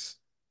very nice.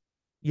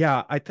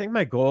 Yeah, I think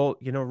my goal,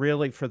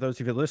 really for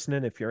those of you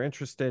listening, if you're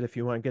interested, if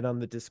you want to get on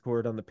the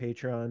Discord, on the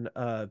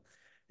Patreon,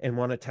 and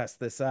want to test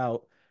this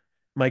out,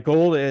 my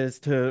goal is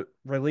to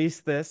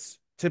release this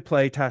to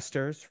play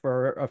testers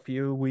for a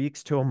few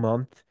weeks to a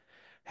month,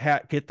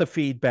 get the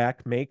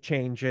feedback, make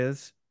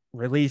changes,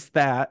 release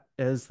that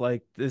as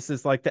like this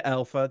is like the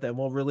alpha, then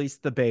we'll release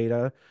the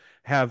beta,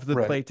 have the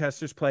Right. play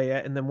testers play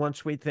it, and then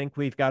once we think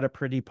we've got a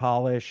pretty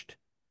polished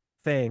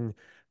thing,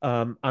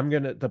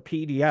 the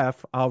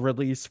PDF I'll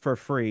release for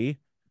free,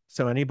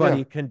 so Yeah.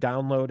 anybody can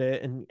download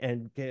it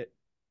and get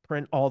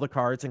print all the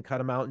cards and cut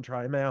them out and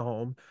try them at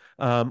home.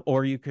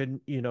 Or you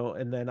can,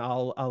 and then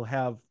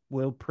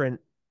we'll print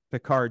the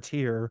cards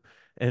here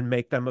and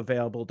make them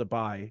available to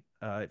buy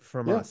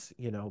from Yeah. us,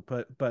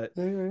 but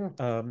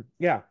Yeah.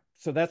 yeah.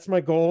 So that's my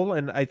goal,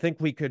 and I think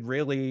we could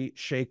really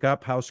shake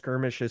up how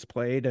skirmish is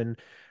played. And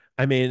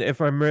I mean, if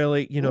I'm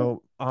really, Yeah.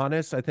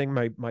 honest, I think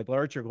my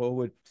larger goal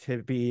would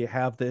to be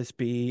have this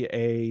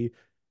be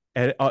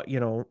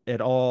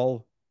at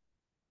all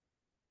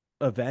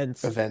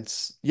events,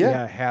 Events. Yeah.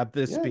 yeah, have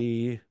this Yeah.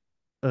 be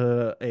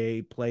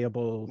a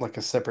playable, Like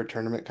a separate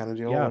tournament kind of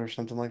deal yeah, or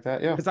something like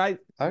that. Yeah. because I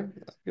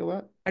feel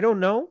that. I don't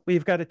know,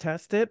 we've got to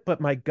test it, but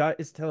my gut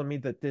is telling me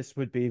that this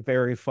would be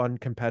very fun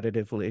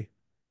competitively.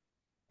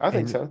 I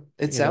think And so.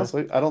 It you know sounds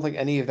like I don't think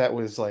any of that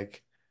was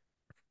like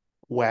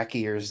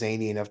wacky or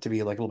zany enough to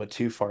be like a little bit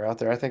too far out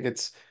there. I think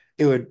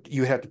you would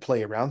have to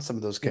play around some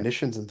of those yeah.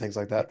 conditions and things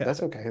like that, but Yeah.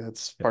 that's okay.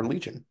 That's Yeah. part of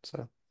Legion.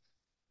 So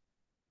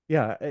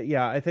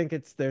Yeah, I think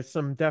there's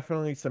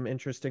definitely some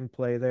interesting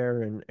play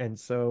there, and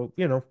so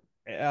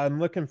I'm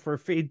looking for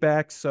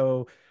feedback.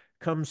 So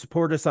come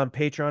support us on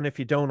Patreon if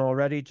you don't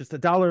already. Just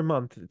 $1 a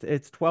month.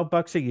 It's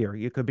 $12 a year.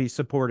 You could be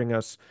supporting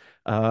us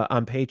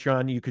on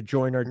Patreon. You could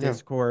join our yeah,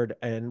 Discord,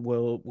 and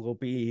we'll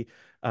be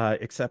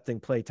accepting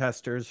play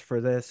testers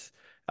for this,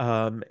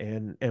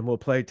 and we'll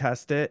play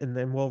test it, and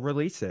then we'll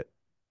release it.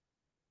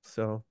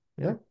 So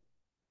yeah, yeah,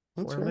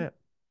 that's that's where I'm right. at.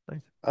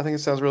 Nice. I think it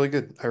sounds really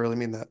good. I really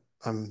mean that.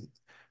 I'm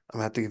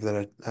gonna have to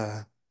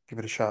give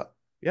it a shot.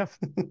 Yeah.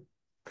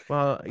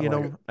 Well, I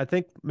like it. I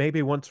think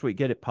maybe once we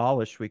get it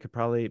polished, we could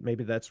probably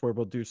maybe that's where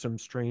we'll do some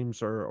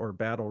streams or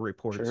battle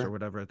reports or Sure.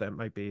 whatever. That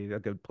might be a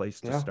good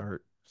place to Yeah,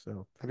 start.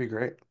 So, that'd be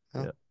great.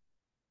 Yeah.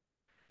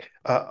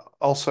 yeah.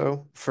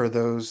 Also, for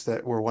those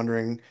that were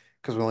wondering,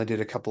 because we only did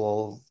a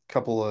couple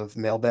of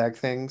mailbag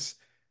things,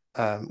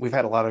 we've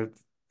had a lot of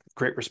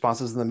great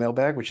responses in the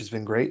mailbag, which has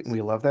been great, and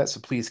we love that. So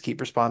please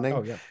keep responding,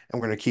 Oh, yeah.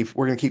 and we're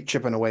gonna keep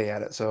chipping away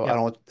at it. So I Yeah.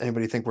 don't want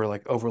anybody to think we're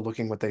like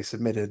overlooking what they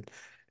submitted.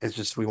 It's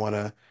just we want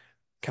to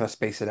kind of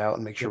space it out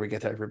and make sure Yep. we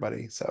get to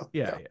everybody. So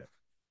Yeah. yeah, Yeah.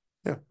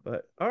 yeah,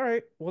 But all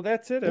right. Well,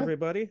 that's it, yeah,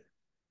 everybody.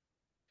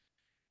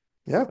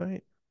 yeah, All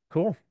right.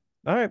 Cool.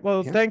 All right.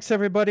 Well, yeah, thanks,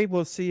 everybody.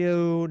 We'll see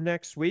you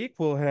next week.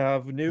 We'll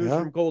have news yeah.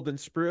 from Golden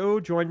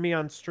Sprue. Join me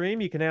on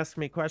stream. You can ask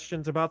me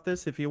questions about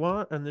this if you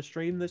want on the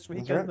stream this That's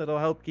weekend. right. That'll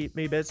help keep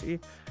me busy.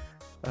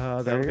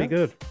 There That'll you be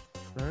go. good.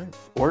 All right.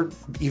 Or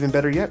even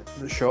better yet,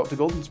 show up to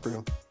Golden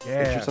Sprue. Get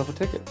Yeah. yourself a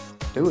ticket.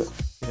 Do it.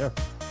 Yeah.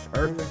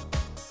 Perfect.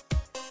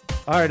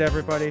 All right,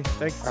 everybody.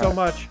 Thanks All so right.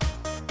 much.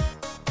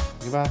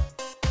 Goodbye.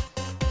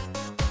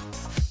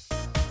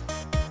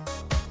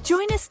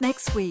 Join us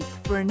next week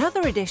for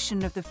another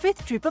edition of the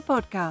Fifth Trooper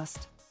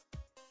podcast.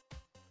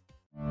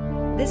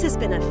 This has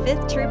been a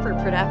Fifth Trooper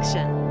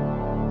production.